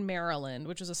Green, Maryland,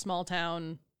 which is a small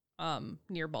town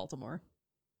near Baltimore.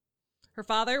 Her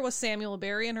father was Samuel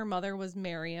Barry and her mother was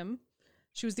Miriam.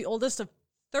 She was the oldest of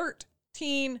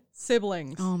 13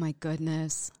 siblings. Oh my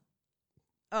goodness.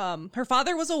 Her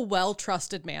father was a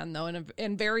well-trusted man, though,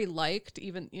 and very liked,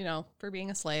 even, you know, for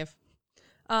being a slave.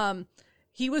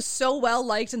 He was so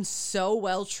well-liked and so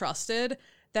well-trusted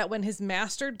that when his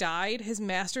master died, his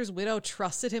master's widow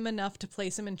trusted him enough to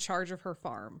place him in charge of her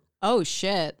farm. Oh,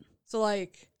 shit. So,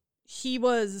 like, he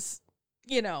was,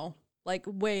 you know, like,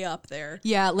 way up there.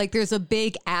 Yeah, like, there's a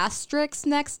big asterisk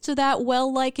next to that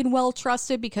well-liked and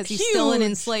well-trusted because he's still an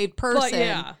enslaved person.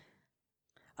 But,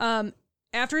 yeah.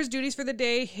 After his duties for the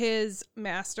day, his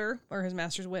master, or his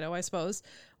master's widow, I suppose,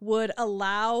 would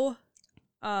allow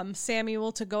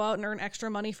Samuel to go out and earn extra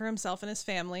money for himself and his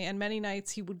family, and many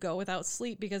nights he would go without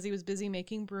sleep because he was busy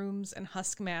making brooms and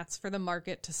husk mats for the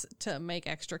market to make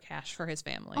extra cash for his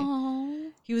family.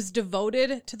 Aww. He was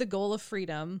devoted to the goal of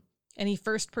freedom, and he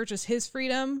first purchased his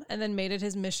freedom and then made it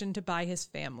his mission to buy his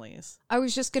family's. I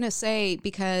was just going to say,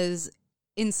 because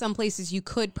in some places you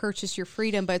could purchase your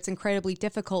freedom, but it's incredibly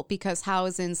difficult because how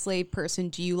as an enslaved person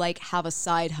do you like have a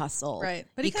side hustle? Right.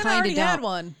 But he kind of already had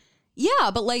one.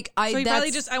 Yeah, but like I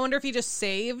wonder if he just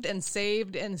saved and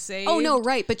saved and saved. Oh no,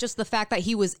 right. But just the fact that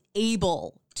he was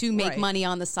able to make money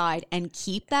on the side and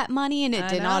keep that money and it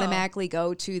didn't automatically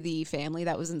go to the family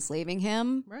that was enslaving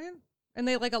him. Right. And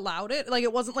they like allowed it. Like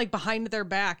it wasn't like behind their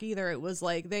back either. It was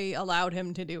like they allowed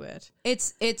him to do it.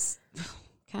 It's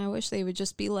kind of wish they would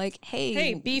just be like,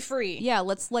 hey, be free. Yeah,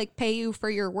 let's like pay you for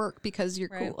your work because you're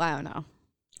cool. I don't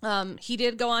know. He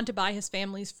did go on to buy his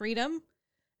family's freedom.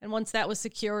 And once that was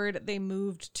secured, they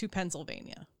moved to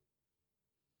Pennsylvania.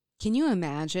 Can you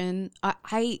imagine?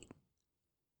 I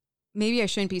maybe I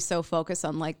shouldn't be so focused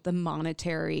on like the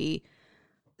monetary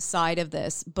side of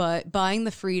this, but buying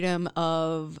the freedom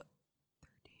of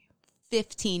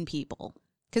 15 people.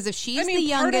 Because if she's the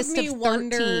youngest of 13,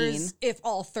 wonders if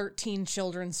all 13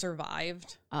 children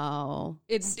survived. Oh,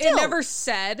 it never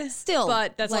said.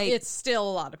 But that's like, it's still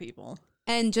a lot of people.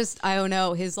 And just, I don't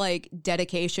know, his like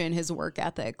dedication, his work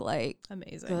ethic, like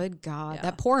amazing. Good God. Yeah.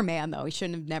 That poor man, though, he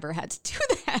shouldn't have never had to do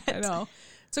that. I know.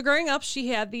 So growing up, she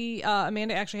had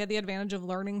Amanda actually had the advantage of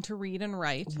learning to read and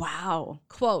write. Wow.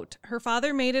 Quote, her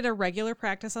father made it a regular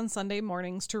practice on Sunday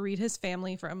mornings to read to his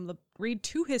family from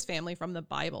the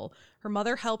Bible. Her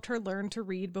mother helped her learn to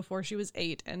read before she was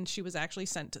 8, and she was actually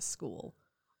sent to school.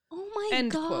 Oh my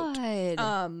End God.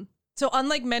 Quote. So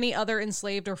unlike many other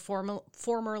enslaved or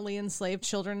formerly enslaved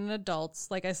children and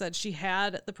adults, like I said, she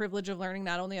had the privilege of learning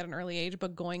not only at an early age,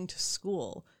 but going to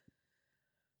school.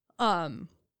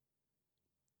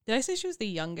 Did I say she was the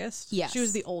youngest? Yes. She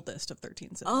was the oldest of 13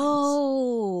 siblings.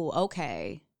 Oh,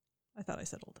 okay. I thought I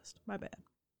said oldest. My bad.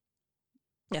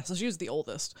 Yeah, so she was the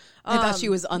oldest. I thought she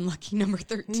was unlucky number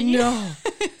 13. No.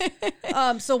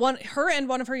 So her and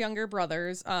one of her younger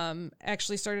brothers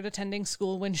actually started attending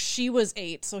school when she was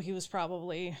 8. So he was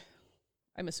probably,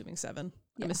 I'm assuming 7.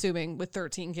 Yeah. I'm assuming with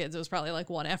 13 kids, it was probably like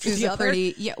one after the other.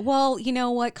 Well, you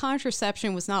know what?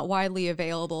 Contraception was not widely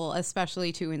available,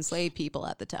 especially to enslaved people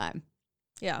at the time.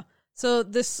 Yeah. So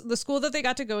the school that they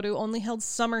got to go to only held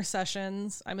summer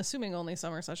sessions. I'm assuming only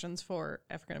summer sessions for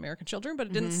African-American children, but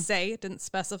it didn't say, it didn't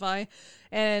specify.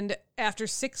 And after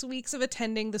 6 weeks of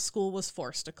attending, the school was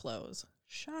forced to close.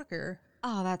 Shocker.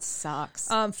 Oh, that sucks.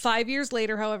 5 years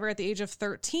later, however, at the age of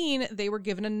 13, they were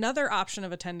given another option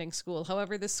of attending school.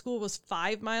 However, this school was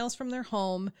 5 miles from their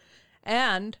home,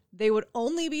 and they would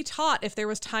only be taught if there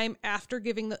was time after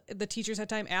giving the teachers had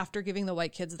time after giving the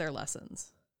white kids their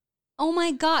lessons. Oh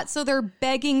my God. So they're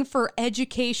begging for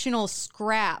educational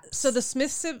scraps. So the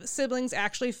Smith siblings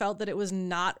actually felt that it was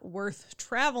not worth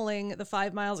traveling the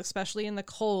 5 miles, especially in the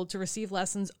cold, to receive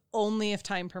lessons only if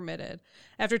time permitted.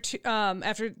 After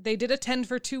they did attend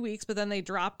for 2 weeks, but then they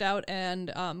dropped out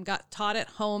and got taught at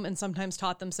home and sometimes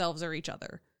taught themselves or each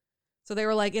other. So they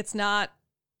were like, it's not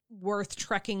worth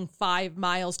trekking 5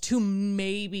 miles to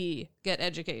maybe get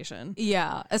education.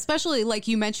 Yeah, especially like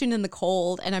you mentioned in the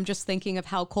cold, and I'm just thinking of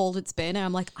how cold it's been, and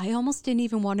I'm like, I almost didn't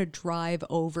even want to drive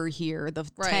over here the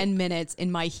 10 minutes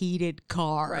in my heated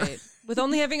car. Right. With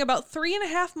only having about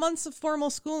 3.5 months of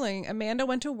formal schooling, Amanda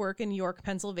went to work in York,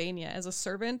 Pennsylvania as a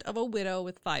servant of a widow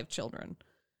with 5 children.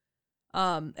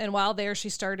 And while there, she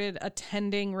started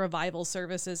attending revival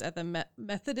services at the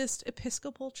Methodist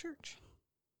Episcopal Church.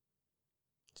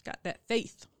 She's got that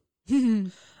faith.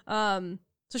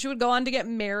 So she would go on to get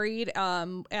married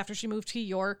after she moved to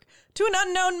York to an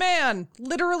unknown man.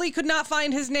 Literally could not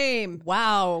find his name.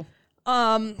 Wow.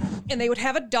 And they would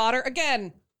have a daughter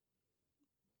again.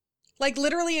 Like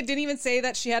literally it didn't even say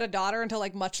that she had a daughter until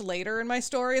like much later in my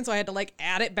story. And so I had to like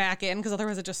add it back in because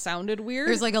otherwise it just sounded weird.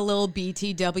 There's like a little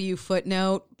BTW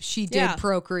footnote. She did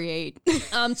procreate.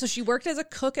 So she worked as a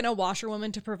cook and a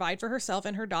washerwoman to provide for herself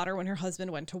and her daughter when her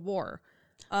husband went to war.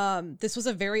 This was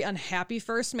a very unhappy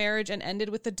first marriage and ended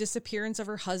with the disappearance of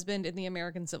her husband in the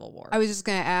American Civil War. I was just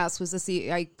going to ask, was this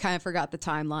I kind of forgot the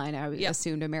timeline. I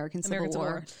assumed American Civil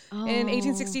War. Oh. In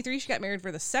 1863, she got married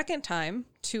for the second time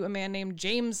to a man named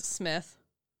James Smith.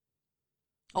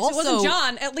 Also, it wasn't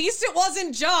John. At least it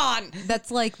wasn't John.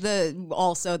 That's like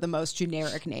also the most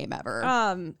generic name ever.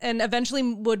 And eventually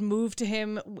would move to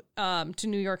him to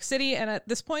New York City. And at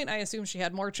this point, I assume she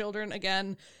had more children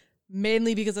again.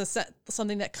 Mainly because of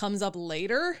something that comes up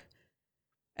later.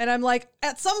 And I'm like,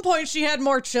 at some point she had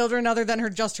more children other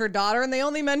than just her daughter. And they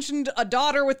only mentioned a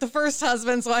daughter with the first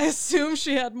husband. So I assume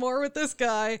she had more with this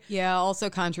guy. Yeah, also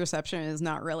contraception is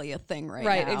not really a thing right now.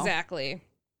 Right, exactly.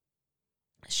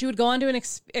 She would go on to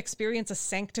experience a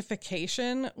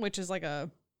sanctification, which is like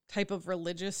a type of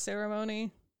religious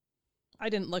ceremony. I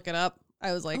didn't look it up.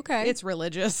 I was like, okay, it's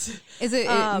religious. Is it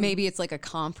maybe it's like a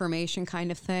confirmation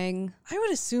kind of thing? I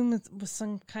would assume it was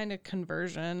some kind of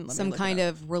conversion. Some kind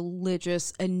of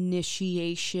religious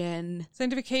initiation.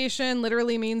 Sanctification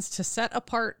literally means to set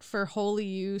apart for holy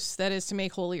use. That is to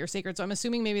make holy or sacred. So I'm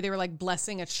assuming maybe they were like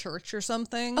blessing a church or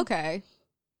something. Okay.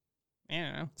 I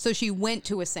don't know. So she went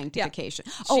to a sanctification.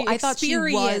 Yeah. Oh, I thought she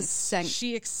was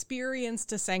she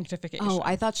experienced a sanctification. Oh,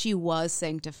 I thought she was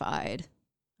sanctified.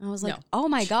 I was like, oh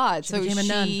my God. So is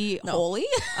she holy?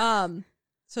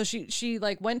 So she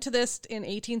like went to this in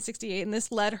 1868 and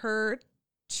this led her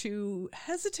to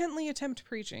hesitantly attempt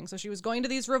preaching. So she was going to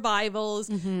these revivals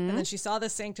and then she saw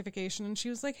this sanctification and she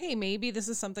was like, hey, maybe this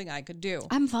is something I could do.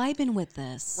 I'm vibing with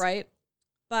this. Right.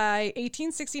 By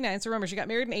 1869, so remember, she got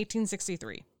married in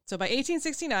 1863. So by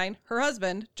 1869, her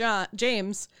husband,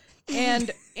 James,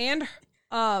 and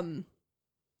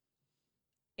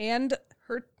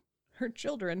her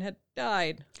children had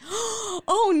died.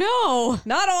 Oh no!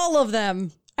 Not all of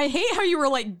them. I hate how you were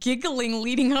like giggling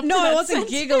leading up to that. No, I wasn't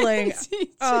giggling.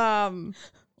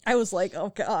 I was like, oh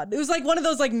God. It was like one of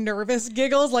those like nervous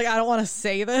giggles, like I don't want to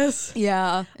say this.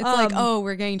 Yeah. It's like, oh,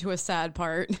 we're getting to a sad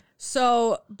part.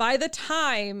 So by the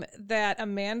time that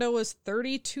Amanda was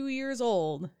 32 years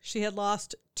old, she had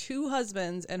lost 2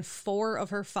 husbands and 4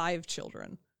 of her 5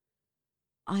 children.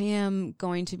 I am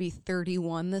going to be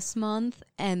 31 this month,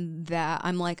 and that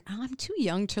I'm like, oh, I'm too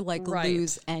young to like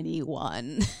lose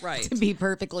anyone. Right. To be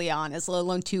perfectly honest, let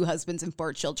alone 2 husbands and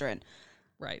 4 children.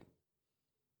 Right.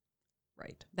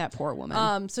 That poor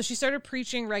woman. So she started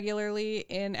preaching regularly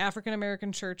in African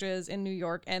American churches in New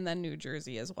York and then New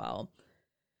Jersey as well.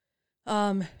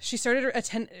 She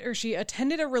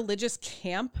attended a religious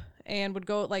camp and would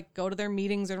go to their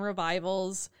meetings and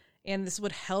revivals. And this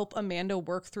would help Amanda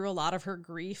work through a lot of her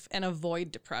grief and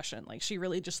avoid depression. Like, she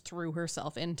really just threw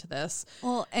herself into this.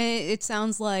 Well, it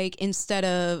sounds like instead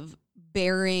of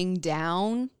bearing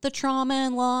down the trauma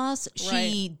and loss,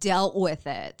 she dealt with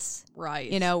it.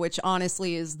 Right. You know, which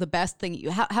honestly is the best thing.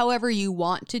 However you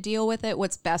want to deal with it,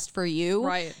 what's best for you.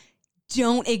 Right.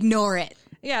 Don't ignore it.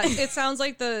 Yeah, it sounds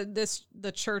like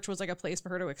the church was like a place for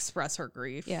her to express her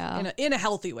grief. Yeah. In a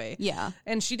healthy way. Yeah.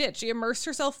 And she did. She immersed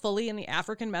herself fully in the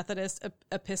African Methodist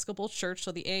Episcopal Church,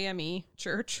 so the AME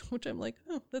Church, which I'm like,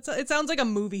 oh, it sounds like a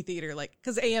movie theater, like,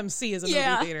 because AMC is a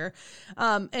movie theater.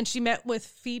 And she met with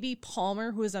Phoebe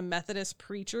Palmer, who is a Methodist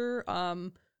preacher,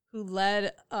 who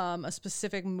led a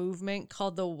specific movement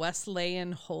called the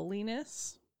Wesleyan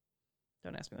Holiness.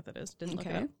 Don't ask me what that is. Didn't look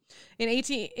it up.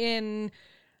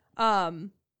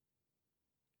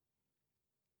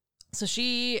 So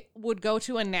she would go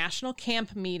to a national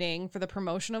camp meeting for the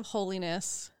promotion of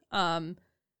holiness, after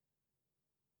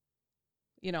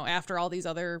all these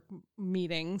other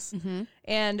meetings. Mm-hmm.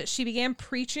 And she began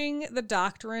preaching the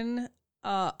doctrine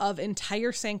of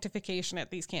entire sanctification at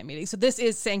these camp meetings. So this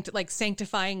is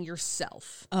sanctifying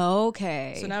yourself.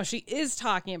 Okay. So now she is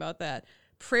talking about that.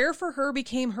 Prayer for her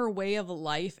became her way of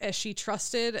life as she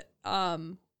trusted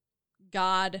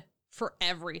God for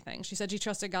everything. She said she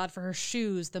trusted God for her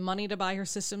shoes, the money to buy her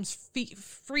sister's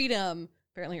freedom.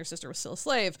 Apparently her sister was still a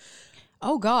slave.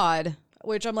 Oh, God.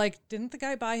 Which I'm like, didn't the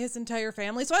guy buy his entire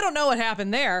family? So I don't know what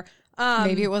happened there.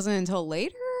 Maybe it wasn't until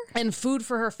later? And food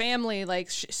for her family.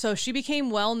 So she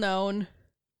became well known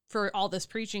for all this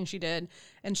preaching she did.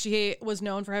 And she was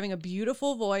known for having a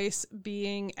beautiful voice,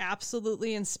 being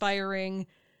absolutely inspiring,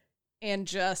 and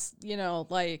just,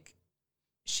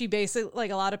 she basically,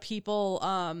 a lot of people,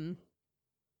 I'm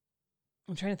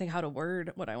trying to think how to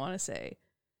word what I want to say.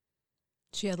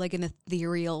 She had an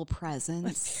ethereal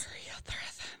presence.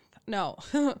 No.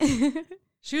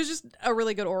 She was just a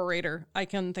really good orator. I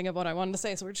can think of what I wanted to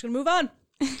say, so we're just going to move on.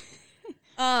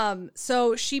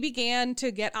 So she began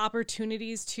to get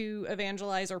opportunities to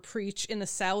evangelize or preach in the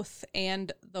South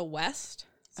and the West.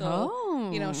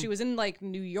 So, she was in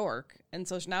New York. And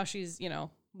so now she's,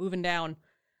 moving down.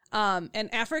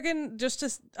 And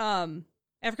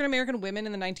African-American women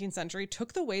in the 19th century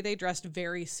took the way they dressed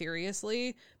very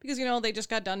seriously because, they just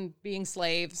got done being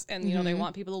slaves and, they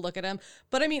want people to look at them.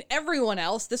 But I mean, everyone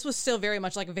else, this was still very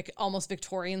much almost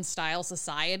Victorian style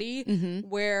society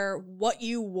where what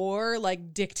you wore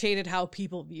dictated how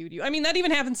people viewed you. I mean, that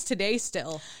even happens today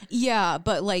still. Yeah,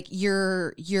 but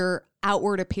your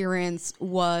outward appearance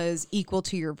was equal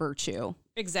to your virtue.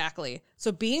 Exactly.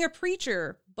 So being a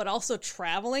preacher, but also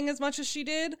traveling as much as she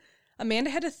did, Amanda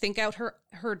had to think out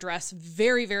her dress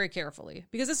very, very carefully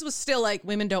because this was still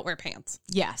women don't wear pants.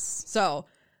 Yes. So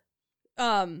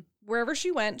wherever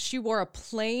she went, she wore a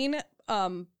plain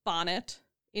bonnet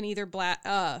in either black,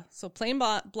 plain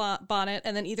bonnet,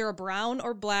 and then either a brown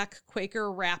or black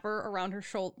Quaker wrapper around her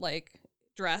shoulder,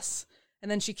 dress. And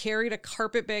then she carried a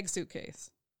carpet bag suitcase.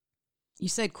 You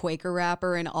said Quaker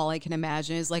wrapper, and all I can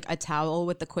imagine is a towel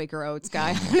with the Quaker Oats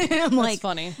guy on it. I'm That's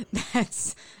funny.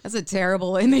 That's a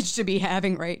terrible image to be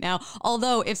having right now.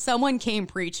 Although, if someone came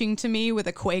preaching to me with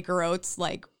a Quaker Oats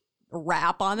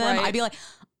wrap on them, I'd be like,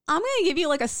 I'm gonna give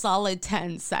you a solid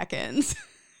 10 seconds.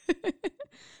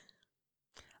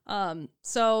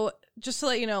 So just to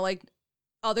let you know,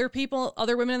 other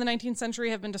women in the 19th century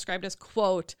have been described as,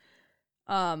 quote,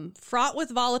 fraught with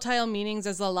volatile meanings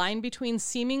as the line between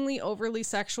seemingly overly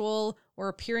sexual or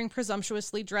appearing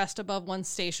presumptuously dressed above one's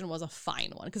station was a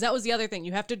fine one. Because that was the other thing.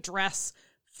 You have to dress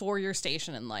for your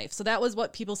station in life. So that was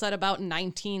what people said about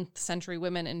 19th century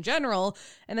women in general.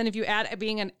 And then if you add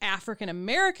being an African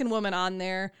American woman on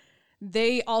there,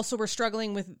 they also were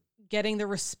struggling with getting the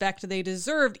respect they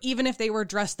deserved, even if they were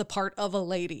dressed the part of a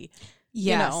lady.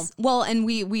 Yes. Well, and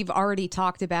we've already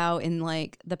talked about in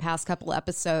the past couple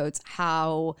episodes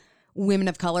how women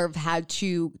of color have had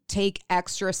to take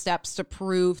extra steps to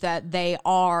prove that they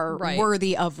are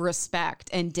worthy of respect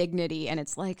and dignity. And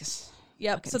it's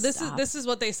yep. So this is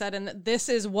what they said. And this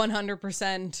is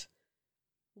 100%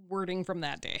 wording from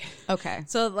that day. Okay.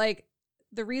 So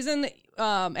the reason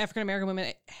African-American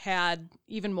women had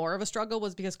even more of a struggle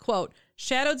was because, quote,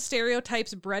 shadowed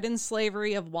stereotypes bred in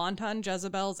slavery of wanton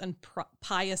Jezebels and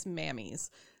pious mammies.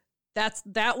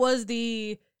 That was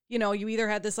the, you either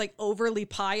had this overly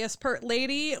pious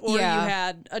lady or you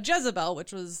had a Jezebel,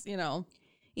 which was,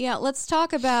 Yeah, let's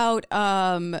talk about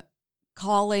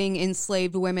calling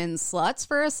enslaved women sluts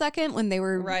for a second when they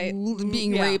were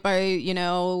being raped by,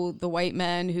 the white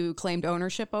men who claimed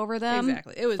ownership over them.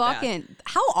 Exactly. It was fucking bad.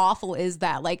 How awful is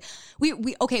that? We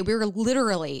were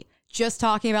literally just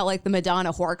talking about like the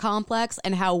Madonna whore complex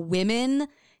and how women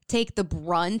take the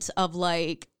brunt of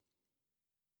like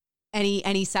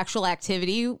any sexual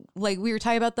activity. Like we were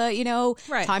talking about the, you know,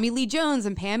 Right. Tommy Lee Jones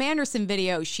and Pam Anderson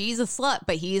video. She's a slut,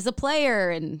 but he's a player.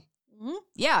 And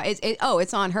yeah,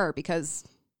 it's on her because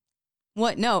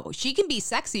what? No, she can be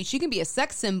sexy. She can be a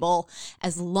sex symbol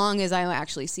as long as I don't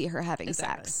actually see her having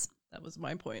sex. That was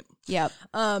my point. Yep.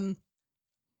 So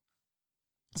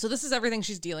this is everything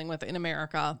she's dealing with in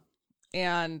America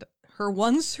and her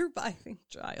one surviving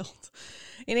child.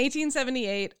 In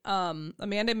 1878,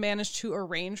 Amanda managed to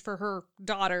arrange for her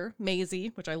daughter, Maisie,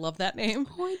 which I love that name,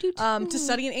 Oh, I do too. to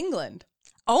study in England.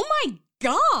 Oh my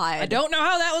God. I don't know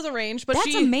how that was arranged, but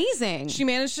That's amazing. She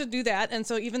managed to do that. And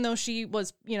so even though she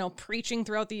was, you know, preaching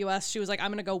throughout the U.S., she was like,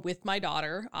 I'm going to go with my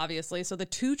daughter, obviously. So the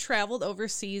two traveled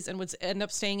overseas and would end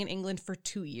up staying in England for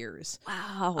 2 years.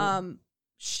 Wow.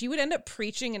 She would end up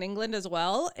preaching in England as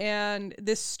well. And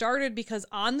this started because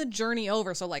on the journey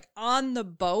over, so like on the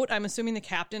boat, I'm assuming the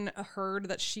captain heard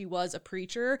that she was a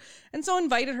preacher and so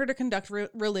invited her to conduct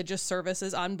religious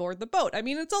services on board the boat. I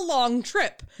mean, it's a long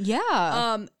trip.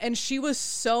 Yeah. And she was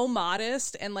so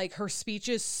modest and like her speech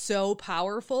is so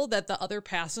powerful that the other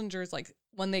passengers, like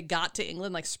when they got to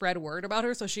England, like spread word about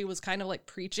her. So she was kind of like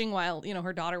preaching while, you know,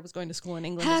 her daughter was going to school in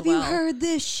England Have as well. you heard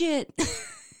this shit?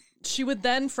 She would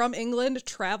then, from England,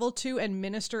 travel to and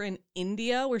minister in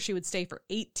India, where she would stay for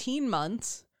 18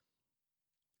 months.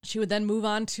 She would then move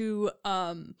on to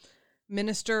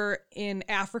minister in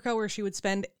Africa, where she would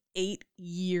spend 8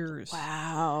 years.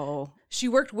 Wow. She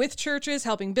worked with churches,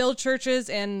 helping build churches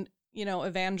and, you know,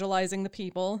 evangelizing the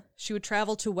people. She would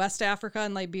travel to West Africa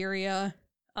and Liberia.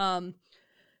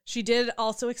 She did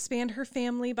also expand her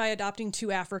family by adopting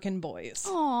 2 African boys.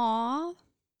 Aww.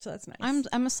 So that's nice.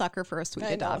 I'm a sucker for a sweet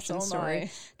adoption so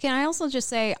story. Can I also just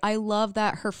say I love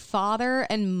that her father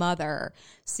and mother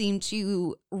seem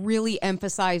to really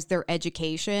emphasize their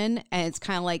education, and it's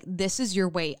kind of like this is your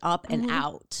way up and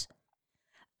out.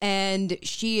 And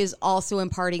she is also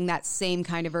imparting that same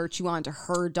kind of virtue onto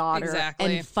her daughter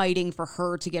and fighting for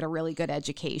her to get a really good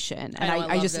education. And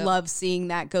I just love seeing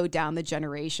that go down the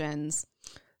generations.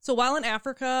 So while in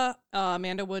Africa,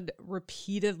 Amanda would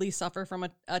repeatedly suffer from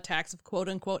attacks of quote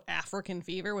unquote African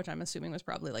fever, which I'm assuming was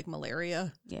probably like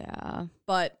malaria. Yeah.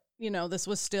 But, you know, this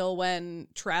was still when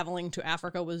traveling to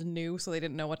Africa was new, so they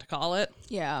didn't know what to call it.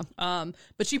 Yeah.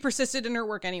 But she persisted in her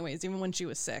work anyways, even when she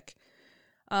was sick.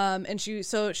 And she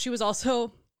was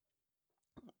also,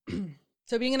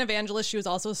 so being an evangelist, she was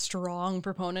also a strong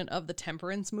proponent of the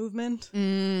temperance movement.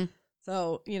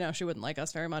 So, you know, she wouldn't like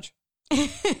us very much.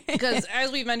 Because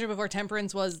as we've mentioned before,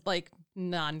 temperance was like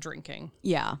non-drinking.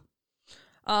 Yeah.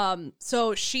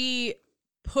 So she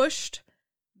pushed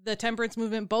the temperance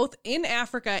movement both in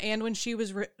Africa and when she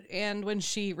was when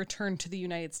she returned to the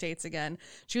United States again.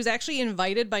 She was actually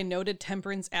invited by noted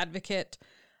temperance advocate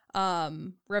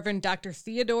Reverend Dr.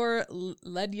 Theodore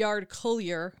Ledyard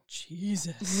Collier,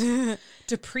 Jesus,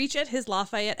 to preach at his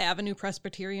Lafayette Avenue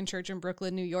Presbyterian Church in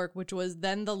Brooklyn, New York, which was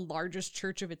then the largest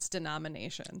church of its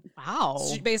denomination. Wow.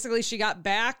 So she got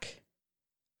back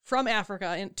from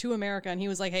Africa to America, and he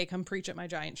was like, hey, come preach at my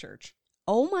giant church.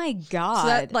 Oh my God. So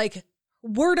that, like,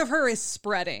 word of her is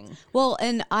spreading. Well,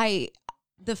 and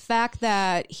the fact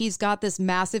that he's got this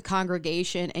massive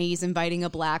congregation and he's inviting a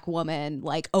black woman,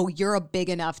 like, oh, you're a big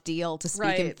enough deal to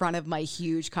speak in front of my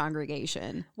huge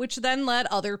congregation. Which then led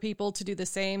other people to do the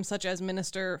same, such as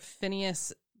Minister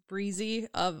Phineas Breezy,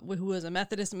 who was a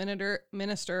Methodist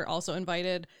minister, also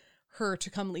invited her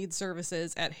to come lead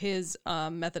services at his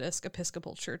Methodist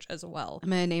Episcopal Church as well.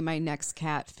 I'm going to name my next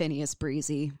cat Phineas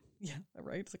Breezy. Yeah,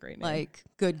 right. It's a great name. Like,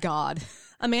 good God.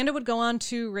 Amanda would go on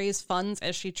to raise funds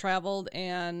as she traveled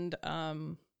and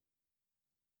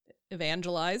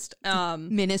evangelized.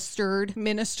 Ministered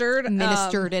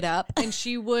it up. And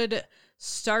she would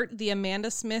start the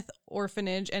Amanda Smith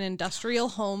Orphanage, an industrial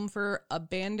home for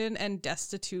abandoned and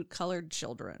destitute colored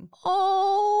children.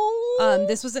 Oh.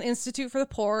 This was an institute for the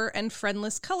poor and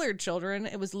friendless colored children.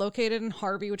 It was located in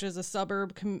Harvey, which is a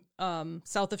suburb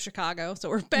south of Chicago. So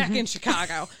we're back in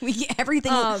Chicago.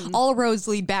 Everything, all roads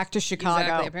lead back to Chicago.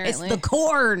 Exactly, apparently. It's the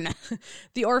corn.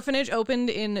 The orphanage opened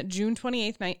in June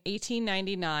 28th,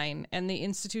 1899, and the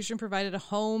institution provided a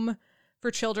home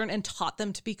for children and taught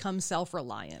them to become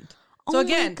self-reliant. So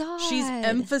again, she's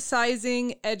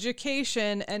emphasizing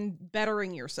education and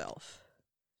bettering yourself.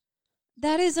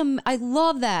 That is, I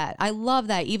love that. I love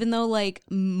that. Even though like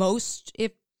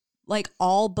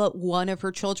all but one of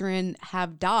her children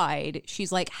have died,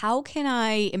 she's like, how can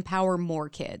I empower more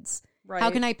kids? Right. How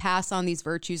can I pass on these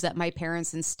virtues that my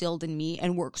parents instilled in me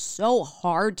and work so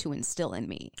hard to instill in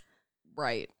me?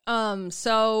 Right.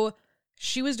 So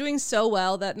She was doing so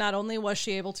well that not only was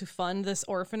she able to fund this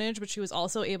orphanage, but she was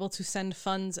also able to send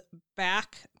funds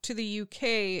back to the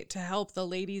UK to help the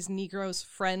Ladies Negroes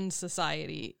Friend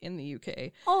Society in the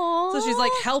UK. Aww. So she's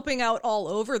like helping out all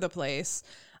over the place.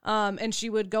 And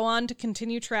she would go on to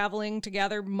continue traveling to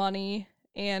gather money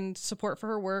and support for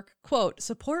her work. Quote,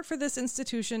 support for this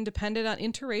institution depended on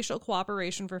interracial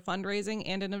cooperation for fundraising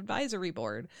and an advisory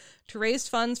board. To raise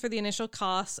funds for the initial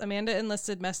costs, Amanda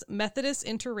enlisted Methodist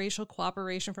interracial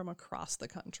cooperation from across the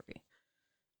country.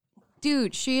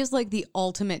 Dude, she is like the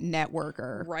ultimate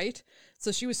networker. Right?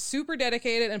 So she was super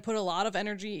dedicated and put a lot of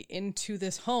energy into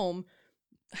this home.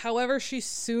 However, she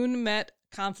soon met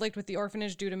conflict with the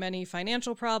orphanage due to many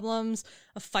financial problems,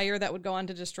 a fire that would go on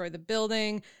to destroy the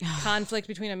building, conflict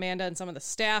between Amanda and some of the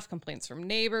staff, complaints from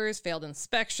neighbors, failed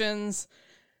inspections,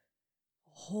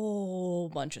 a whole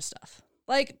bunch of stuff.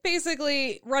 Like,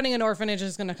 basically, running an orphanage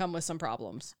is going to come with some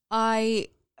problems. I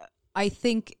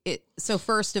think it, so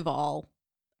first of all,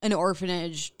 an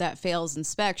orphanage that fails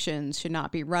inspections should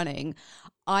not be running.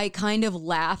 I kind of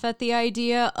laugh at the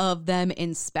idea of them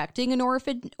inspecting an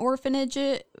orphanage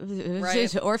at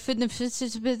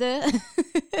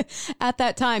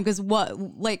that time, because what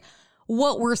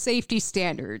were safety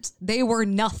standards? They were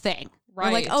nothing. Right.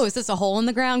 We're like, oh, is this a hole in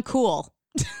the ground? Cool.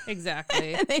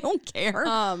 Exactly. They don't care.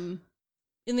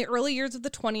 In the early years of the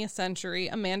 20th century,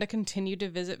 Amanda continued to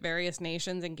visit various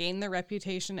nations and gained the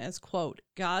reputation as, quote,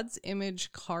 God's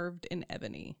image carved in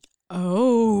ebony.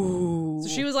 Oh. So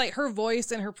she was like, her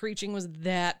voice and her preaching was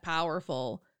that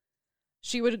powerful.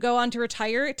 She would go on to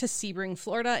retire to Sebring,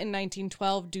 Florida in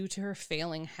 1912 due to her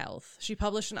failing health. She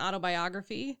published an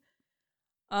autobiography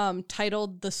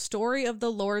titled The Story of the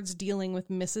Lord's Dealing with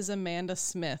Mrs. Amanda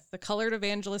Smith, the colored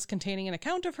evangelist, containing an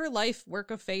account of her life,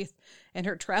 work of faith, and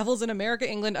her travels in America,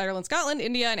 England, Ireland, Scotland,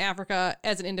 India, and Africa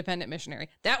as an independent missionary.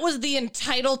 That was the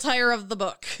entire of the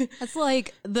book. That's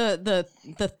like the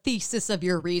thesis of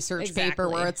your research paper,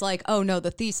 where it's like, oh no,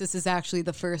 the thesis is actually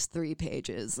the first 3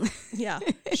 pages. Yeah.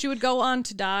 She would go on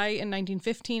to die in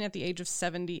 1915 at the age of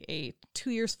 78.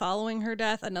 2 years following her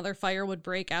death, another fire would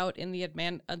break out in the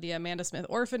Amanda Smith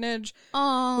orphanage,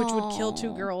 which would kill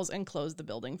 2 girls and close the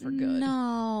building for good.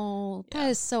 No, that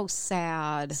is so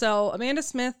sad. So Amanda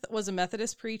Smith was a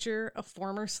Methodist preacher, a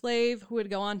former slave who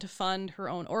would go on to fund her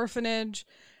own orphanage,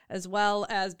 as well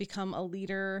as become a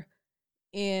leader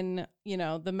in,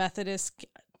 the Methodist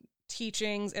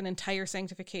teachings and entire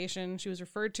sanctification. She was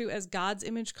referred to as God's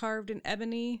image carved in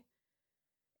ebony.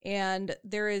 And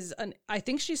there is I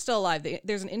think she's still alive.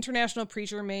 There's an international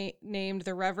preacher named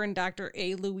the Reverend Dr.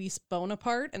 A. Louise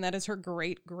Bonaparte, and that is her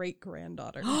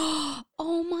great-great-granddaughter.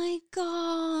 Oh my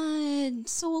God.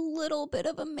 So a little bit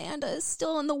of Amanda is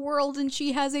still in the world, and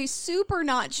she has a super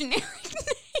not generic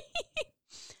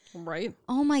name. Right?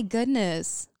 Oh my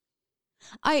goodness.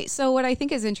 So what I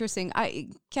think is interesting,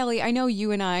 Kelly, I know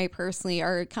you and I personally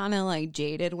are kind of like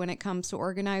jaded when it comes to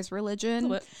organized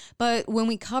religion, but when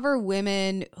we cover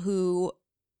women who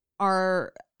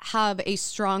have a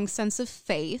strong sense of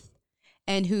faith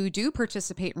and who do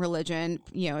participate in religion,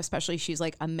 especially she's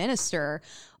like a minister,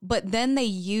 but then they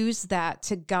use that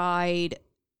to guide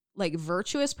like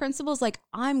virtuous principles, like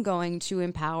I'm going to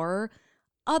empower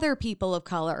other people of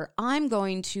color. I'm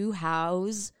going to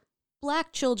house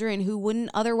Black children who wouldn't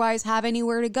otherwise have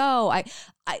anywhere to go.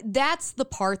 That's the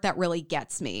part that really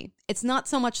gets me. It's not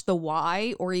so much the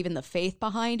why or even the faith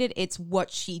behind it. It's what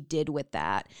she did with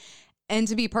that. And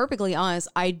to be perfectly honest,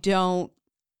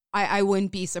 I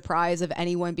wouldn't be surprised of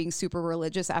anyone being super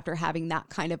religious after having that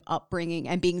kind of upbringing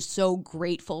and being so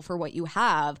grateful for what you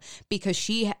have, because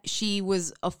she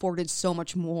was afforded so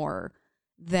much more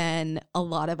than a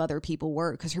lot of other people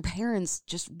were, because her parents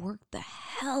just worked the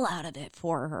hell out of it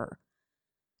for her.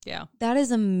 Yeah. That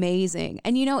is amazing.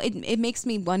 And, it makes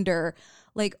me wonder,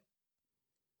 like,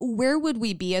 where would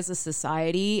we be as a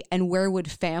society, and where would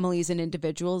families and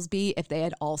individuals be if they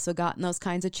had also gotten those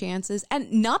kinds of chances?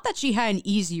 And not that she had an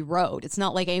easy road. It's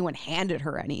not like anyone handed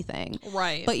her anything.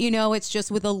 Right. But, it's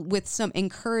just with some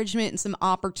encouragement and some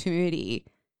opportunity,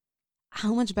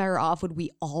 how much better off would we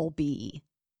all be?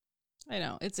 I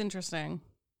know. It's interesting.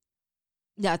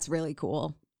 That's really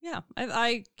cool. Yeah,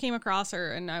 I came across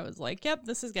her and I was like, yep,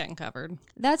 this is getting covered.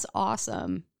 That's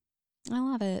awesome. I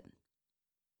love it.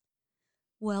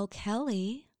 Well,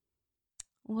 Kelly,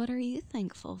 what are you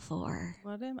thankful for?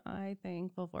 What am I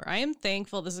thankful for? I am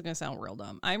thankful. This is going to sound real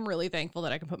dumb. I'm really thankful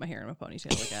that I can put my hair in a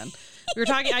ponytail again.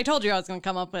 I told you I was going to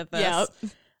come up with this. Yep.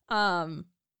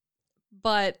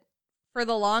 But for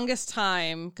the longest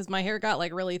time, because my hair got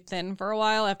like really thin for a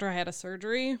while after I had a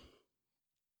surgery.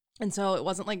 And so it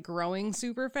wasn't like growing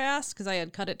super fast because I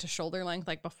had cut it to shoulder length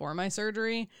like before my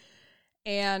surgery.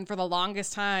 And for the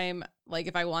longest time, like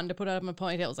if I wanted to put it up in a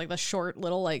ponytail, it was like the short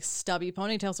little like stubby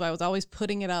ponytail. So I was always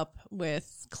putting it up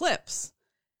with clips.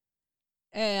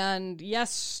 And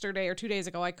yesterday or 2 days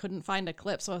ago, I couldn't find a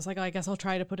clip. So I was like, oh, I guess I'll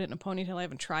try to put it in a ponytail. I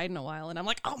haven't tried in a while. And I'm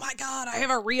like, oh my God, I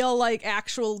have a real, like,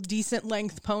 actual decent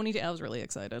length ponytail. I was really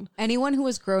excited. Anyone who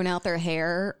has grown out their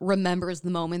hair remembers the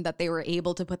moment that they were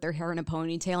able to put their hair in a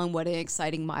ponytail and what an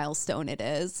exciting milestone it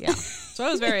is. Yeah. So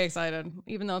I was very excited,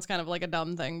 even though it's kind of like a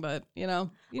dumb thing. But, you know,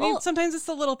 sometimes it's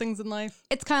the little things in life.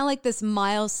 It's kind of like this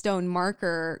milestone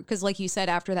marker because, like you said,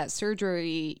 after that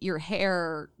surgery, your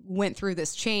hair went through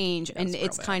this change and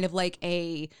it's kind of like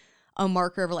a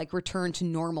marker of like return to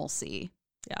normalcy.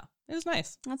 Yeah, it was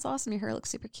nice. That's awesome. Your hair looks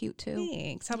super cute too.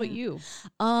 Thanks. How about you?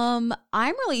 I'm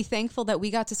really thankful that we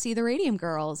got to see the Radium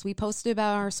Girls. We posted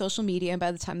about our social media, and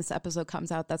by the time this episode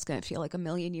comes out, that's going to feel like a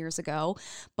million years ago.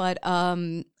 But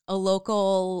a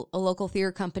local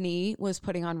theater company was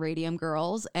putting on Radium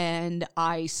Girls, and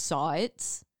I saw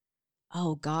it.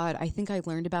 Oh, God, I think I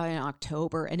learned about it in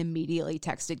October and immediately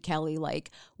texted Kelly, like,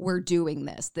 we're doing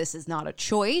this. This is not a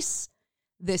choice.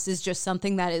 This is just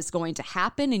something that is going to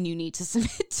happen and you need to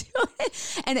submit to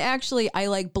it. And actually, I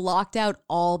like blocked out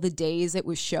all the days it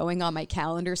was showing on my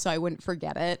calendar so I wouldn't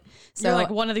forget it. So you're like,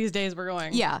 one of these days we're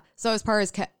going. Yeah. So as part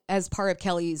of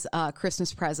Kelly's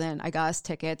Christmas present, I got us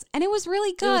tickets and it was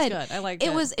really good. It was good. I liked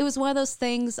it. It was one of those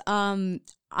things.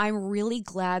 I'm really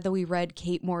glad that we read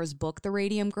Kate Moore's book, The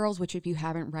Radium Girls, which if you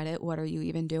haven't read it, what are you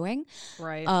even doing?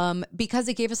 Right. Because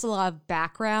it gave us a lot of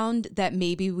background that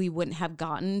maybe we wouldn't have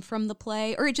gotten from the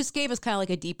play, or it just gave us kind of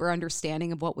like a deeper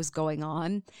understanding of what was going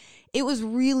on. It was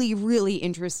really, really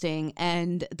interesting.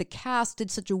 And the cast did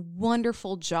such a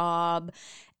wonderful job.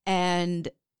 And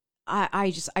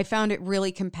I found it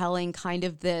really compelling, kind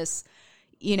of this,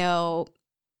 you know,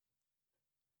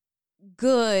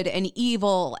 good and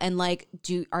evil, and like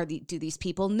do these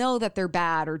people know that they're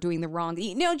bad or doing the wrong,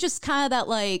 you know, just kind of that,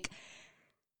 like,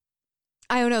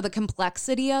 I don't know, the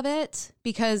complexity of it,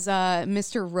 because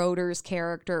Mr. Roeder's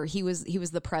character, he was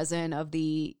the president of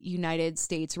the United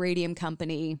States Radium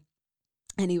Company,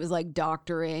 and he was like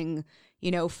doctoring, you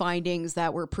know, findings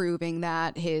that were proving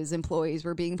that his employees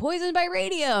were being poisoned by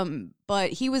radium.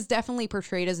 But he was definitely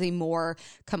portrayed as a more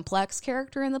complex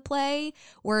character in the play,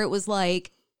 where it was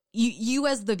like, You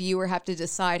as the viewer have to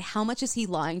decide how much is he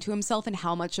lying to himself and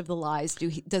how much of the lies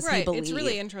does he believe. It's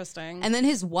really interesting. And then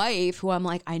his wife, who I'm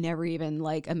like, I never even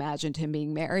like imagined him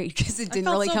being married because it didn't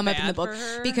really come up in the book,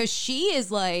 because she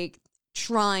is like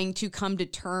trying to come to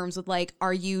terms with like,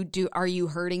 are you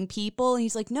hurting people? And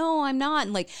he's like, no, I'm not.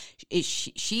 And like,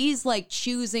 she's like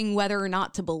choosing whether or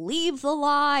not to believe the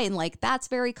lie, and like that's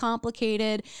very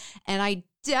complicated. And I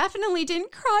definitely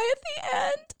didn't cry at the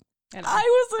end. And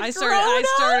I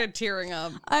started tearing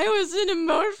up. I was an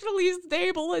emotionally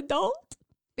stable adult.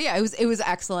 But yeah, it was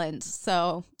excellent.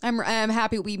 So I'm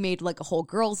happy we made like a whole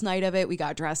girls' night of it. We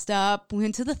got dressed up, we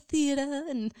went to the theater,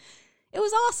 and it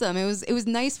was awesome. It was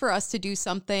nice for us to do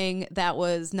something that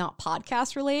was not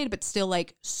podcast related, but still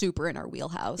like super in our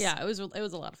wheelhouse. Yeah, it was a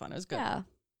lot of fun. It was good.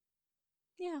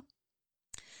 Yeah.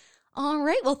 All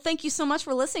right. Well, thank you so much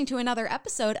for listening to another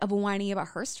episode of Whining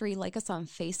About Herstory. Like us on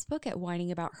Facebook at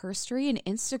Whining About Herstory and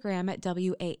Instagram at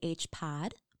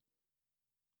WAHpod.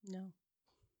 No.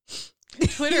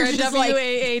 Twitter at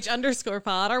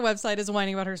WAH_pod. Our website is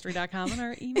whiningaboutherstory.com, and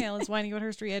our email is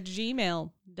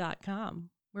whiningaboutherstory@gmail.com,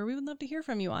 where we would love to hear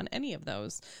from you on any of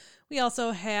those. We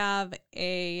also have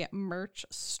a merch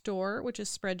store, which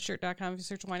is spreadshirt.com if you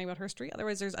search Whining About Herstory.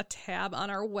 Otherwise, there's a tab on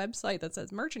our website that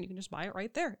says merch, and you can just buy it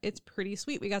right there. It's pretty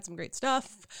sweet. We got some great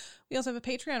stuff. We also have a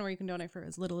Patreon where you can donate for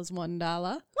as little as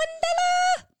 $1.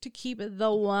 To keep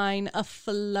the wine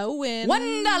a-flowing.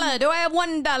 $1. Do I have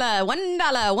 $1?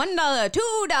 $1.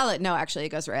 $2. No, actually, it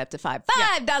goes right up to $5.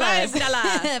 $5.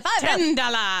 $5.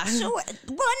 $10. So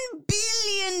 $1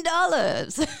 billion.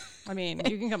 I mean,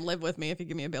 you can come live with me if you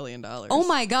give me $1 billion. Oh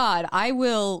my God, I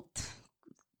will.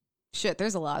 Shit,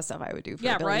 there's a lot of stuff I would do for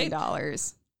 $1 billion. I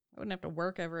wouldn't have to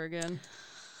work ever again.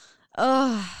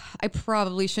 I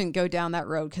probably shouldn't go down that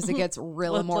road because it gets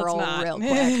real immoral real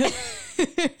quick.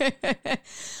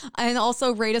 And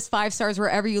also rate us 5 stars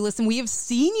wherever you listen. We have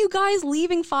seen you guys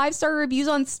leaving 5-star reviews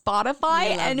on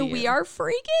Spotify, and we are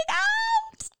freaking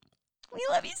out. We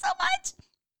love you so much.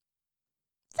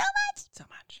 So much.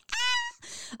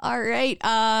 All right.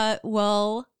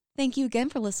 Well, thank you again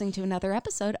for listening to another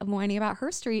episode of Whining About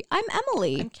Herstory. I'm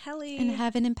Emily. I'm Kelly. And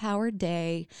have an empowered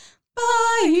day.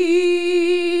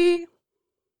 Bye.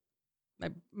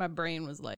 My brain was like,